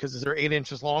a pump because they're 8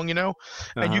 inches long, you know.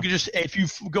 And you can just, if you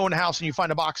go in a house and you find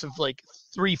a box of like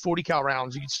 3 40 cal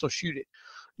rounds, you can still shoot it.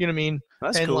 You know what I mean?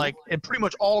 That's and cool. And pretty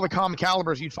much all the common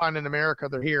calibers you'd find in America,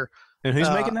 they're here. And who's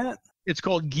making that? It's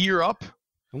called Gear Up.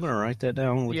 I'm gonna write that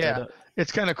down. Look that up.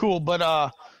 It's kind of cool,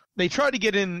 but they tried to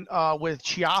get in with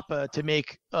Chiappa to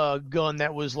make a gun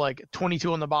that was like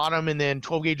 22 on the bottom and then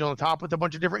 12 gauge on the top with a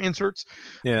bunch of different inserts.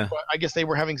 Yeah. But I guess they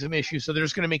were having some issues, so they're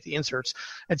just going to make the inserts.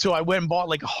 And so I went and bought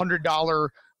like $100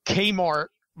 Kmart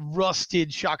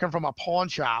rusted shotgun from a pawn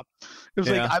shop. It was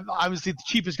like I was the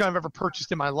cheapest gun I've ever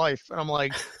purchased in my life. And I'm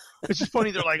like, it's just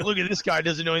funny. They're like, look at this guy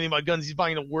doesn't know anything about guns. He's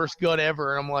buying the worst gun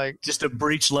ever. And I'm like, just a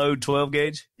breech load 12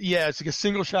 gauge? Yeah, it's like a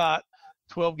single shot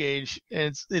 12 gauge,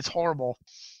 and it's horrible.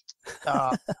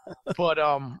 But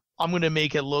I'm gonna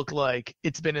make it look like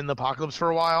it's been in the apocalypse for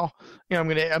a while. You know, I'm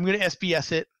gonna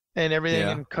SBS it and everything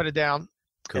and cut it down,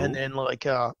 and then like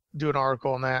do an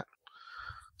article on that.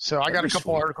 So I got a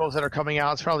couple articles that are coming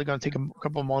out. It's probably gonna take a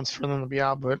couple months for them to be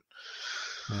out, but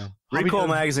Recoil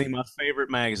Magazine, my favorite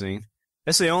magazine.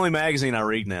 That's the only magazine I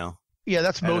read now. Yeah,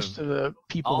 that's most of the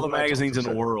people. All the magazines in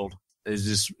the world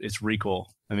it's Recoil.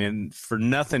 I mean, for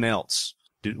nothing else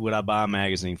would I buy a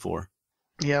magazine for.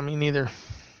 Yeah, me neither.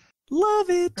 Love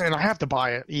it. And I have to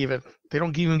buy it even. They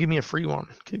don't even give me a free one.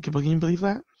 Can you believe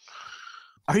that?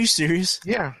 Are you serious?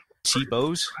 Yeah.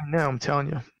 Cheapos? I know, I'm telling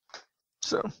you.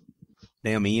 So.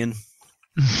 Damn Ian.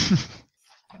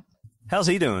 How's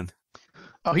he doing?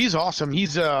 Oh, he's awesome.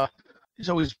 He's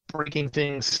always breaking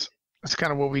things. That's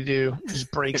kind of what we do.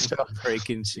 Just break stuff.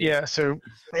 Breaking shit. Yeah. So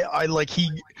I like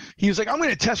he was like, I'm going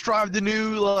to test drive the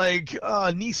new like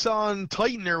Nissan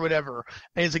Titan or whatever,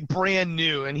 and it's like brand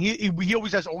new. And he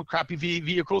always has old crappy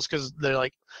vehicles because they're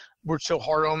like worked so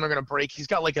hard on them, they're going to break. He's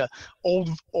got like a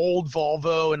old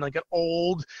Volvo and like an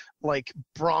old like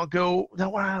Bronco.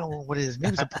 No, I don't know what it is.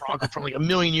 Maybe it's a Bronco from like a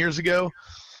million years ago.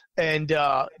 And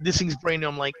this thing's brand new.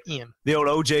 I'm like, Ian. The old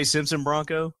O.J. Simpson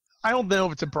Bronco? I don't know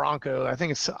if it's a Bronco. I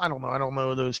think it's, I don't know. I don't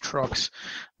know those trucks.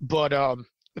 But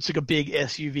it's like a big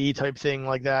SUV type thing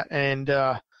like that. And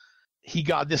he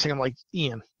got this thing. I'm like,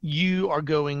 Ian, you are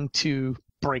going to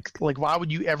break. Like, why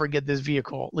would you ever get this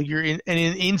vehicle? Like, you're in, and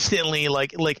instantly, he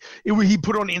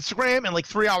put it on Instagram, and like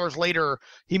 3 hours later,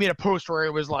 he made a post where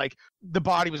it was like the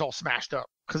body was all smashed up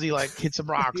because he like hit some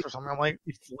rocks or something. I'm like,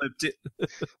 he flipped it.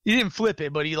 He didn't flip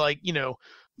it, but he like, you know,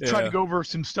 tried to go over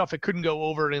some stuff it couldn't go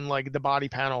over in like the body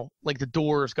panel. Like the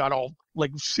doors got all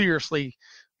like seriously.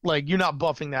 Like, you're not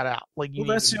buffing that out. Like, you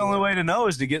that's the only way to know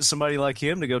is to get somebody like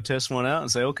him to go test one out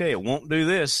and say, okay, it won't do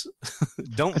this.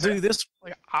 Don't do this.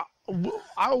 Like,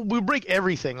 we'll break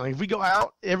everything. Like, if we go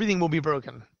out, everything will be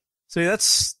broken. See,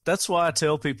 that's why I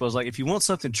tell people, is like, if you want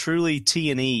something truly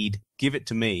T&E'd, give it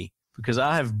to me, because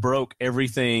I have broke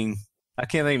everything. I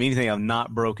can't think of anything I've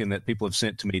not broken that people have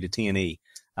sent to me to T&E.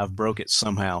 I've broke it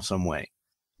somehow, some way,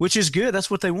 which is good. That's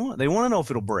what they want. They want to know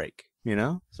if it'll break, you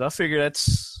know? So I figure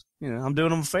that's, you know, I'm doing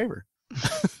them a favor.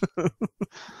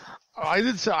 I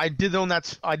did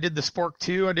the Spork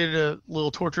 2. I did a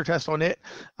little torture test on it.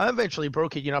 I eventually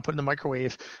broke it. You know, I put it in the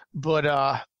microwave, but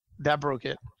that broke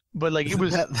it. But like, it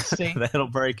was insane. That'll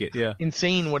break it. Yeah,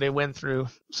 insane what it went through.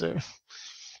 So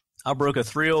I broke a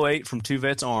 308 from Two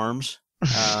Vets Arms.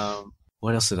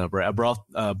 What else did I break? I broke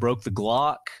the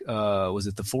Glock. Was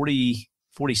it the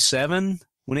 47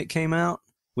 when it came out?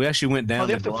 We actually went down. Oh,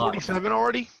 they have the 47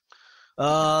 already.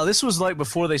 This was like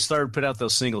before they started put out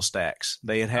those single stacks.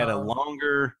 They had a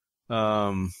longer,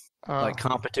 like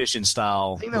competition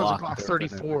style. I think that was a Glock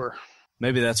 34.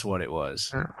 Maybe that's what it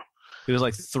was. It was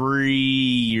like 3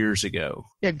 years ago.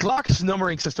 Yeah, Glock's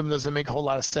numbering system doesn't make a whole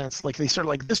lot of sense. Like, they started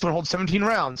like, this one holds 17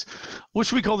 rounds. What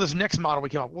should we call this next model we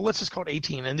came up? Well, let's just call it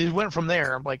 18. And it went from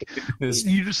there. I'm like,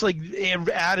 you just like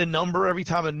add a number every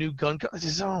time a new gun comes. I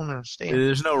just don't understand.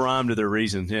 There's no rhyme to their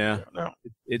reason. Yeah. No.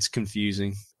 It's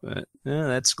confusing. But yeah,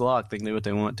 that's Glock. They can do what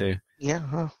they want to.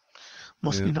 Yeah.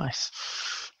 Must be nice.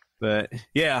 But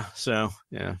yeah, so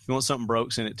yeah, if you want something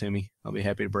broke, send it to me. I'll be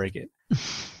happy to break it.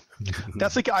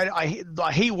 That's like, I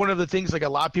hate one of the things, like a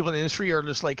lot of people in the industry are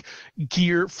just like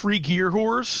free gear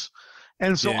whores.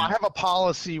 And so I have a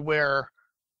policy where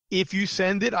if you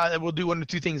send it, I will do one of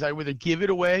two things. I will either give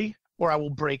it away or I will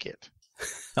break it.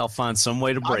 I'll find some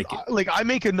way to break it. Like, I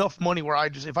make enough money where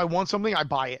if I want something, I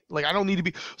buy it. Like, I don't need to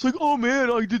be, it's like, oh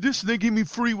man, I did this and they gave me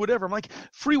free whatever. I'm like,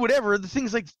 free whatever? The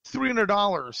thing's like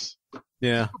 $300.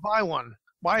 Yeah. Buy one.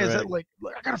 Why is it like,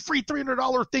 I got a free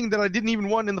 $300 thing that I didn't even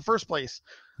want in the first place?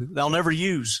 They'll never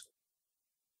use.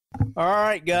 All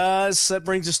right, guys, that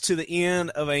brings us to the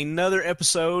end of another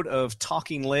episode of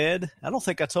Talking Lead. I don't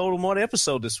think I told them what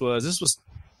episode this was. This was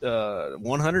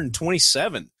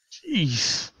 127.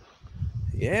 Jeez.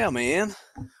 Yeah, man.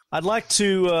 I'd like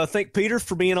to thank Peter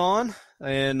for being on,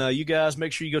 and you guys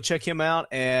make sure you go check him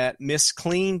out at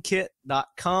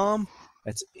MissCleanKit.com.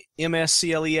 That's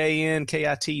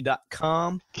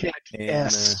MissCleankit.com.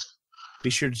 And be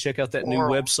sure to check out that new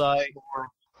website.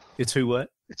 It's who what?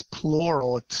 It's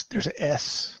plural. There's an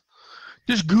S.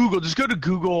 Just go to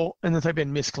Google and then type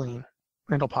in Miss Clean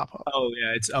and it'll pop up. Oh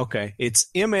yeah, it's okay. It's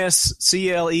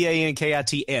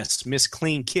MissCleankits,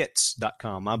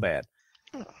 MissCleanKits.com. My bad.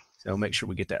 So make sure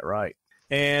we get that right.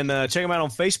 And check them out on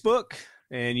Facebook,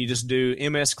 and you just do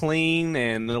MS Clean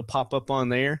and it'll pop up on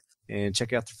there. And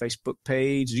check out the Facebook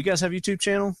page. Do you guys have a YouTube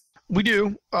channel? We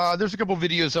do. There's a couple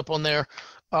videos up on there.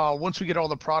 Once we get all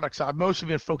the products out, I've mostly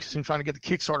been focusing trying to get the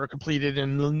Kickstarter completed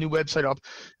and the new website up.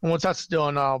 And once that's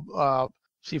done, I'll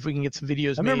See if we can get some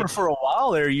videos I remember made. for a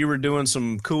while there, you were doing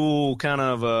some cool kind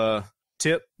of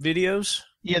tip videos.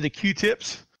 Yeah, the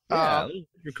Q-tips. Yeah,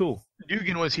 you're cool.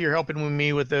 Dugan was here helping with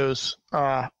me with those.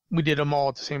 We did them all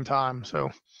at the same time.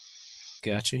 So.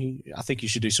 Gotcha. I think you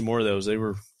should do some more of those.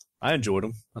 I enjoyed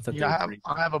them. I thought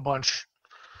I have a bunch.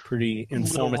 Pretty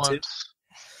informative.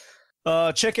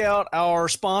 Check out our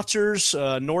sponsors,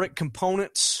 Nordic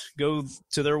Components. Go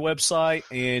to their website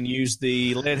and use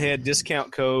the Leadhead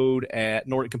discount code at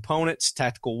Nordic Components,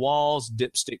 Tactical Walls,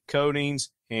 Dipstick Coatings,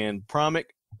 and Promic.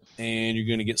 And you're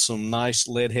going to get some nice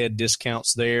Leadhead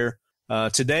discounts there.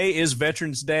 Today is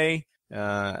Veterans Day.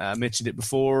 I mentioned it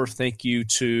before. Thank you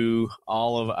to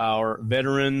all of our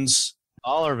veterans.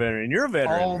 All our veterans. You're a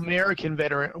veteran. All American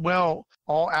veteran. Well,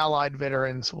 all Allied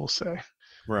veterans, we'll say.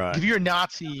 Right. If you're a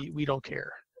Nazi, we don't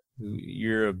care.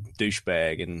 You're a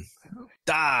douchebag and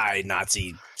die,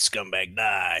 Nazi scumbag,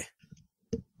 die.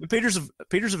 Peter's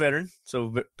a veteran,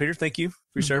 so Peter, thank you for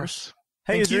your service.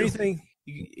 Hey, is there anything?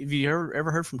 Have you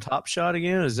ever heard from Top Shot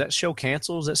again? Is that show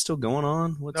canceled? Is that still going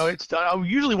on? No, it's done.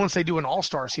 Usually, once they do an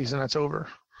All-Star season, that's over.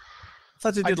 I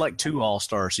thought they did like 2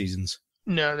 All-Star seasons.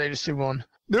 No, they just did 1.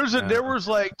 There was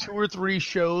like 2 or 3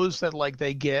 shows that like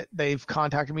they've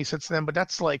contacted me since then, but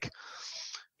that's like.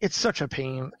 It's such a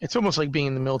pain. It's almost like being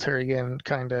in the military again,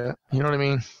 kind of. You know what I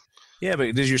mean? Yeah,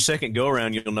 but this is your second go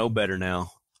around. You'll know better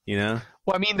now. You know.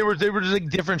 Well, I mean, there were just like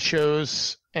different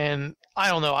shows, and I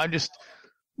don't know.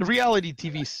 The reality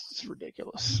TV is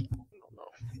ridiculous. I don't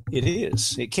know. It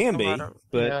is. It can be,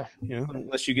 but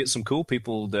unless you get some cool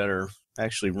people that are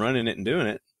actually running it and doing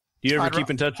it. Do you ever keep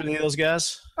in touch with any of those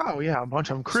guys? Oh yeah, a bunch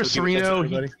of them. Chris Sereno,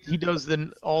 he does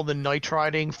all the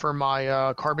nitriding for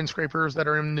my carbon scrapers that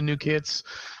are in the new kits.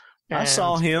 And I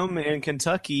saw him in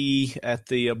Kentucky at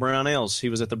the Brownells. He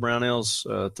was at the Brownells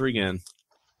 3-gun.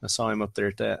 I saw him up there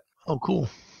at that. Oh, cool.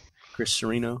 Chris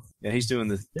Sereno. Yeah, he's doing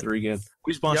the 3-gun.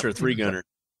 We sponsor a 3-gunner.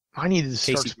 I need to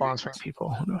start sponsoring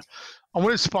people. I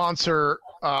want to sponsor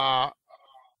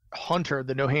Hunter,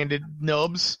 the no-handed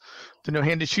nubs, the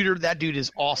no-handed shooter. That dude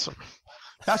is awesome.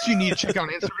 That's what you need to check out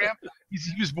on Instagram.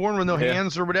 He was born with no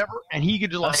hands or whatever, and he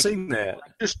could just I've seen that.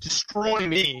 Just destroy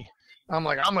me. I'm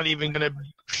like, I'm not even gonna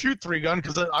shoot 3-gun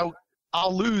because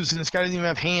I'll lose, and this guy doesn't even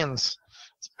have hands.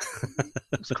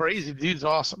 It's crazy. The dude's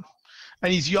awesome,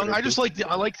 and he's young. I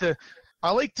like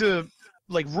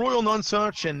Royal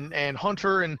Nunsuch and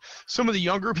Hunter and some of the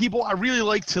younger people. I really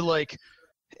like to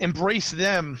embrace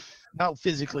them. Not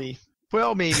physically.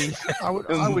 Well, maybe I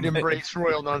would embrace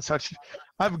Royal Nunsuch.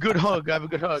 I have a good hug.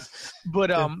 But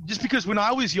just because when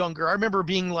I was younger, I remember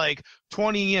being like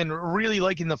 20 and really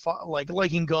liking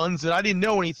liking guns, and I didn't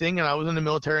know anything, and I was in the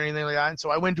military and anything like that. And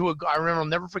so I remember, I'll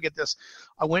never forget this.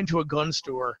 I went to a gun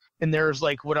store, and there's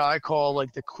like what I call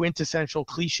like the quintessential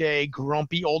cliche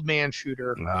grumpy old man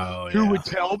shooter who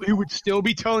would still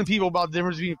be telling people about the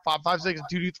difference between 5.56 and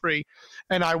 223.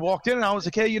 And I walked in and I was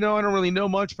like, hey, I don't really know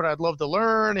much, but I'd love to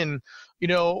learn, and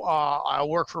I'll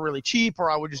work for really cheap, or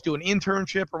I would just do an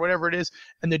internship or whatever it is.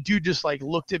 And the dude just like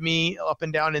looked at me up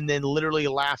and down and then literally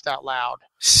laughed out loud.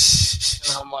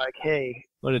 And I'm like, hey.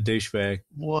 What a douchebag.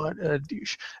 What a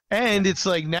douche. And it's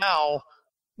like now,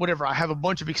 whatever, I have a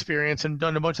bunch of experience and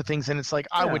done a bunch of things, and it's like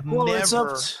I would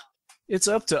never. It's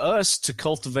up to us to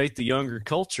cultivate the younger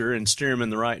culture and steer them in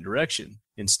the right direction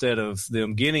instead of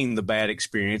them getting the bad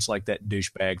experience like that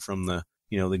douchebag from the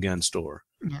gun store.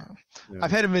 Yeah. I've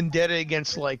had a vendetta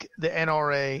against like the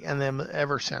NRA and them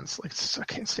ever since. Like,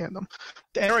 I can't stand them.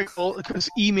 The NRA is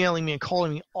emailing me and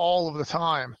calling me all of the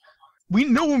time. We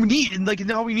know what we need, and like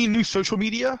now we need new social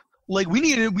media. Like we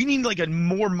need like a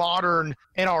more modern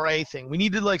NRA thing. We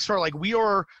need to like start like we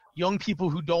are young people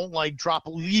who don't like drop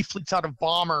leaflets out of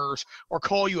bombers or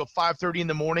call you at 5:30 in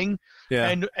the morning.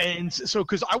 Yeah. And so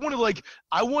because I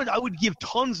would give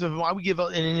tons of them. I would give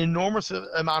an enormous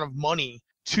amount of money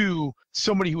to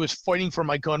somebody who was fighting for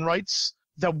my gun rights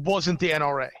that wasn't the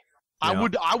NRA. Yeah.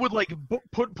 I would like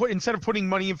put instead of putting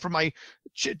money in for my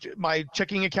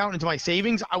checking account into my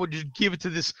savings, I would just give it to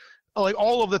this like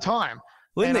all of the time.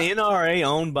 Wasn't the NRA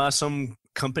owned by some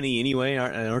company anyway?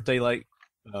 Aren't they like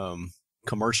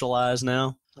commercialized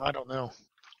now? I don't know.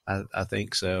 I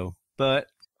think so, but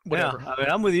whatever. Yeah, I mean,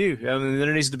 I'm with you. I mean,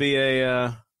 there needs to be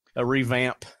a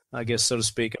revamp, I guess, so to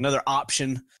speak, another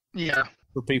option. Yeah.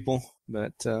 For people,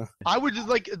 but I would just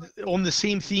like on the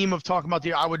same theme of talking about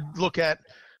I would look at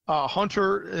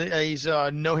Hunter. He's a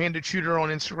no-handed shooter on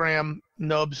Instagram.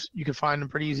 Nubs, you can find him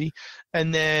pretty easy.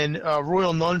 And then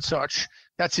Royal Nunsuch,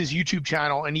 that's his YouTube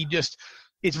channel, and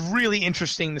it's really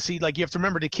interesting to see. Like, you have to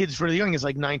remember the kid's really young. He's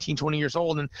like 19, 20 years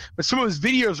old. But some of his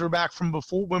videos are back from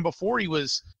before he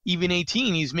was even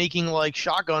 18. He's making like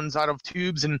shotguns out of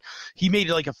tubes, and he made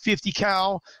like a 50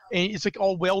 cal, and it's like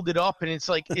all welded up, and it's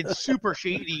like, it's super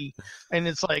shady. And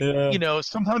it's like, you know,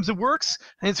 sometimes it works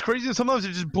and it's crazy, and sometimes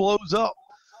it just blows up.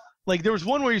 Like, there was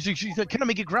one where he's like, can I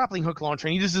make a grappling hook launcher?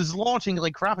 And he just is launching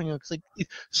like grappling hooks like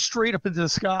straight up into the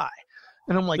sky.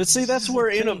 And I'm like, but see, that's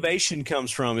where innovation comes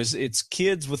from. It's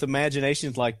kids with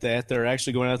imaginations like that. They're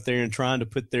actually going out there and trying to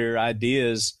put their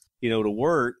ideas, you know, to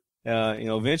work. You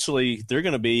know, eventually they're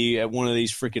going to be at one of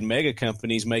these freaking mega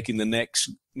companies making the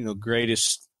next, you know,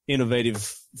 greatest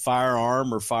innovative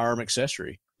firearm or firearm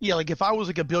accessory. Yeah, like if I was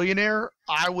like a billionaire,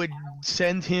 I would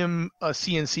send him a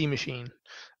CNC machine.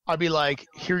 I'd be like,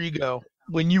 here you go.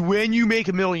 When you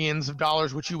make millions of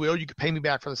dollars, which you will, you can pay me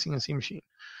back for the CNC machine.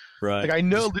 Right. Like, I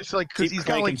know this, like, because he's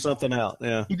got like something out.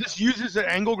 Yeah. He just uses an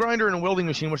angle grinder and a welding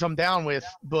machine, which I'm down with.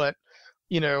 But,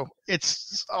 you know,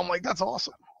 I'm like, that's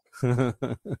awesome.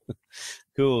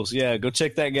 Cool. So, yeah, go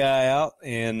check that guy out,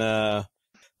 and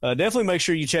definitely make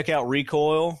sure you check out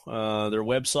Recoil, their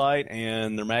website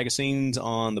and their magazines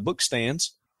on the book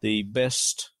stands. The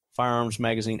best firearms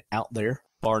magazine out there,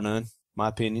 bar none, my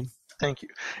opinion. Thank you.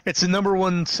 It's the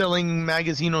 #1 selling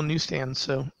magazine on newsstands,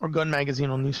 or gun magazine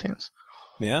on newsstands.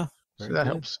 Yeah. So that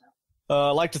helps.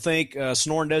 I'd like to thank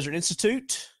Sonoran Desert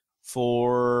Institute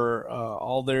for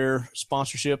all their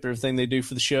sponsorship, everything they do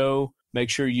for the show. Make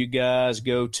sure you guys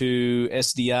go to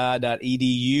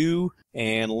sdi.edu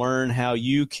and learn how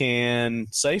you can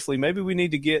safely. Maybe we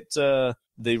need to get the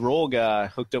Royal guy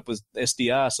hooked up with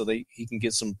SDI so he can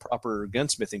get some proper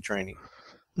gunsmithing training.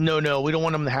 No, we don't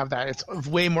want him to have that. It's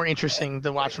way more interesting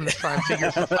to watch him try and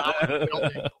figure stuff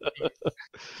out.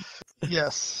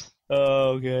 Yes.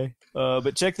 Okay.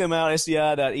 But check them out,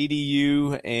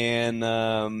 sdi.edu,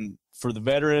 and for the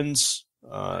veterans,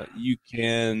 you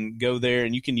can go there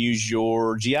and you can use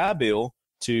your GI Bill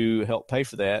to help pay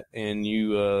for that. And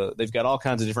they've got all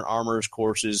kinds of different armors,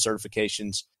 courses,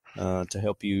 certifications to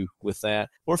help you with that.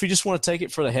 Or if you just want to take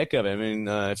it for the heck of it, I mean,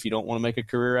 if you don't want to make a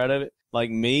career out of it, like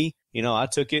me, you know, I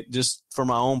took it just for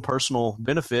my own personal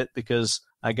benefit because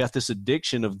I got this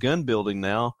addiction of gun building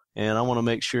now, and I want to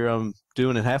make sure I'm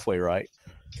doing it halfway right.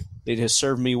 It has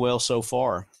served me well so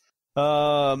far.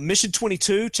 Mission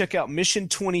 22, check out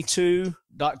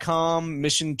mission22.com.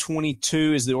 Mission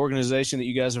 22 is the organization that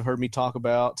you guys have heard me talk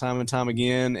about time and time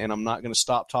again, and I'm not going to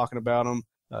stop talking about them.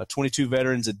 22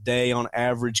 veterans a day on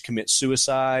average commit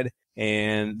suicide,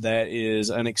 and that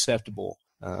is unacceptable.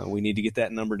 We need to get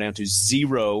that number down to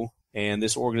 0, and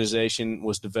this organization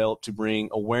was developed to bring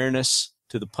awareness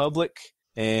to the public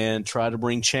and try to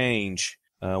bring change.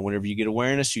 Whenever you get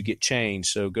awareness, you get change.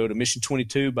 So go to Mission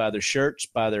 22, buy their shirts,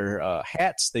 buy their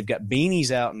hats. They've got beanies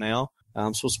out now.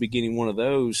 I'm supposed to be getting one of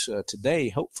those today,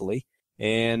 hopefully.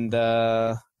 And,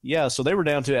 yeah, so they were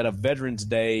down to at a Veterans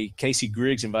Day. Casey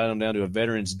Griggs invited them down to a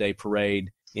Veterans Day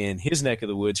parade in his neck of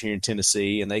the woods here in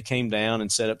Tennessee, and they came down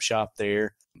and set up shop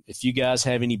there. If you guys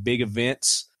have any big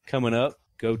events coming up,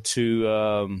 go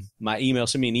to my email,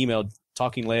 send me an email,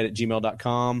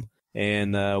 talkingled@gmail.com,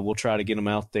 and we'll try to get them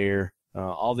out there.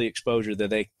 All the exposure that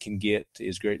they can get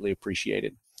is greatly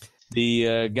appreciated.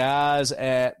 The guys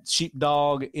at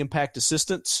Sheepdog Impact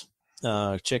Assistance,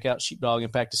 check out Sheepdog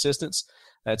Impact Assistance.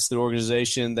 That's the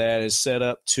organization that is set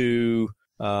up to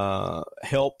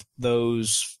help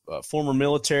those former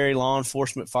military, law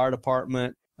enforcement, fire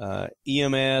department,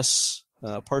 EMS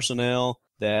personnel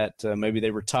that maybe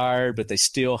they retired, but they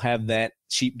still have that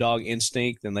sheepdog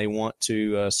instinct and they want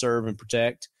to serve and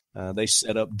protect. They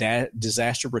set up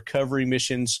disaster recovery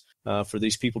missions for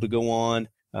these people to go on.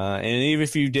 And even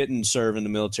if you didn't serve in the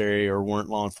military or weren't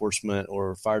law enforcement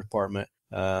or fire department,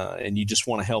 and you just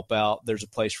want to help out, there's a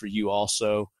place for you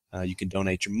also. You can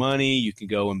donate your money. You can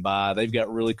go and buy. They've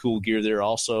got really cool gear there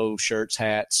also, shirts,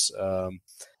 hats.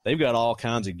 They've got all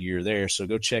kinds of gear there. So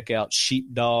go check out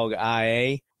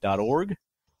sheepdogia.org.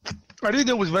 I didn't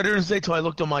know it was Veterans Day till I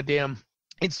looked on my damn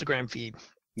Instagram feed.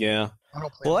 Yeah.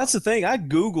 Well, that's the thing. I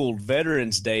Googled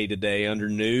Veterans Day today under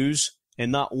news,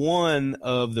 and not one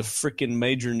of the freaking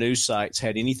major news sites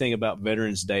had anything about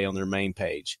Veterans Day on their main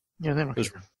page. Yeah, they don't care.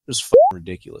 It was f***ing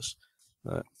ridiculous.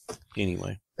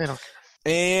 Anyway. They don't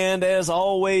care. And as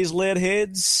always, lead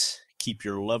heads, keep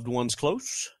your loved ones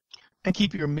close. And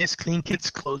keep your Miss Clean kids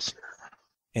closer.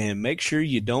 And make sure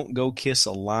you don't go kiss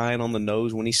a lion on the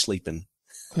nose when he's sleeping.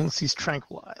 Unless he's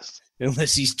tranquilized.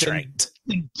 Unless he's tranked.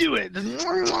 Do it.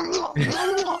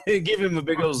 Give him a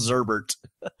big old Zerbert.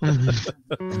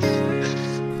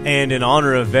 And in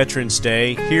honor of Veterans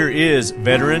Day, here is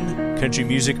veteran, country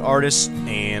music artist,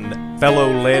 and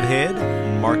fellow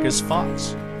leadhead, Marcus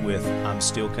Fox with I'm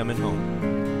Still Coming Home.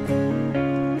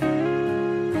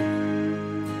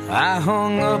 I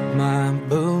hung up my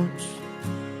boots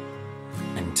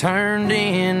and turned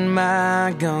in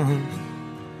my gun.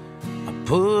 I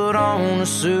put on a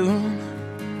suit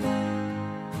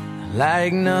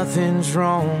like nothing's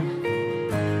wrong.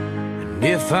 And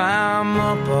if I'm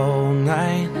up all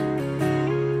night,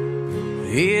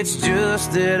 it's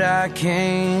just that I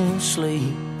can't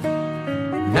sleep.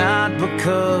 Not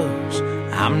because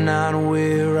I'm not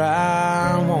where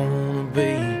I wanna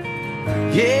be.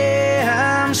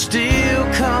 Yeah, I'm still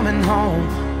coming home,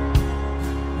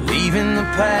 leaving the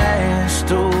past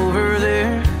over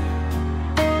there.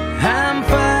 I'm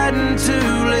fighting to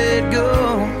let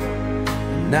go,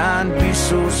 not be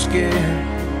so scared.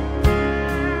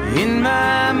 In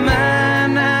my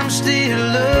mind, I'm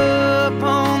still up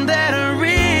on that ridge.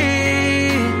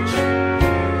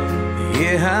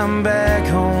 Yeah, I'm back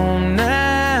home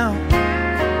now,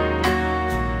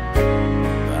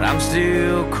 but I'm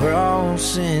still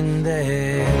crossing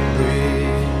that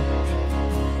bridge.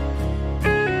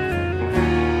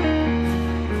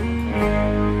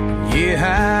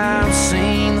 Yeah, I've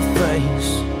seen the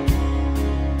face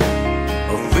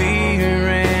of fear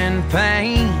and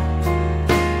pain,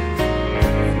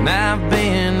 and I've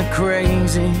been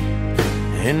crazy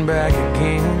and back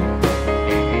again.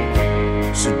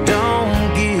 So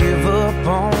don't give up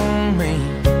on me,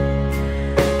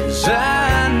 'cause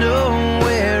I know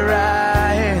where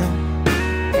I am.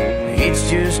 It's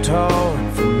just hard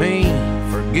for me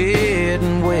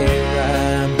forgetting where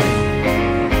I've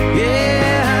been.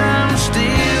 Yeah, I'm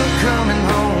still coming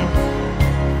home,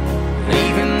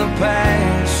 leaving the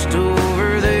past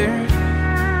over there.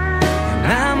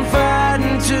 And I'm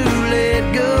fighting to let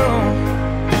go,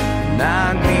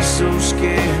 not be so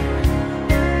scared.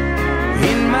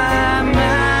 In my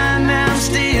mind, I'm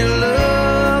still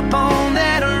up on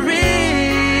that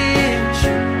ridge.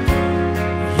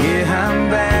 Yeah, I'm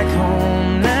back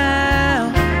home now,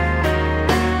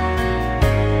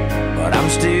 but I'm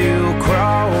still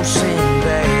crossing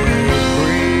that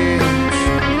bridge.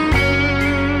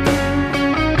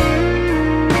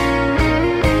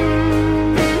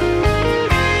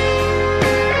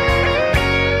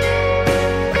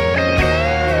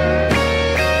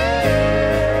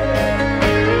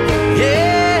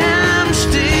 Yeah, I'm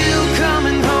still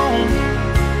coming home,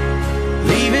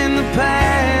 leaving the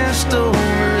past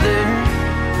over there.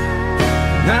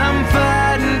 I'm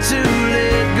fighting to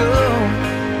let go,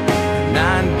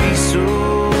 not be so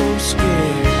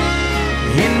scared.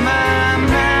 In my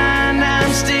mind,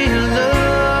 I'm still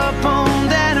up on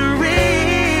that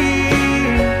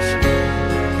ridge.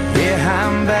 Yeah,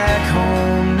 I'm back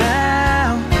home now.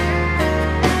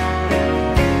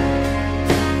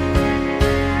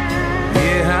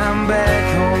 Yeah, I'm back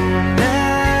home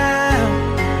now,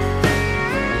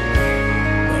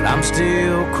 but I'm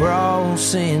still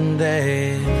crossing that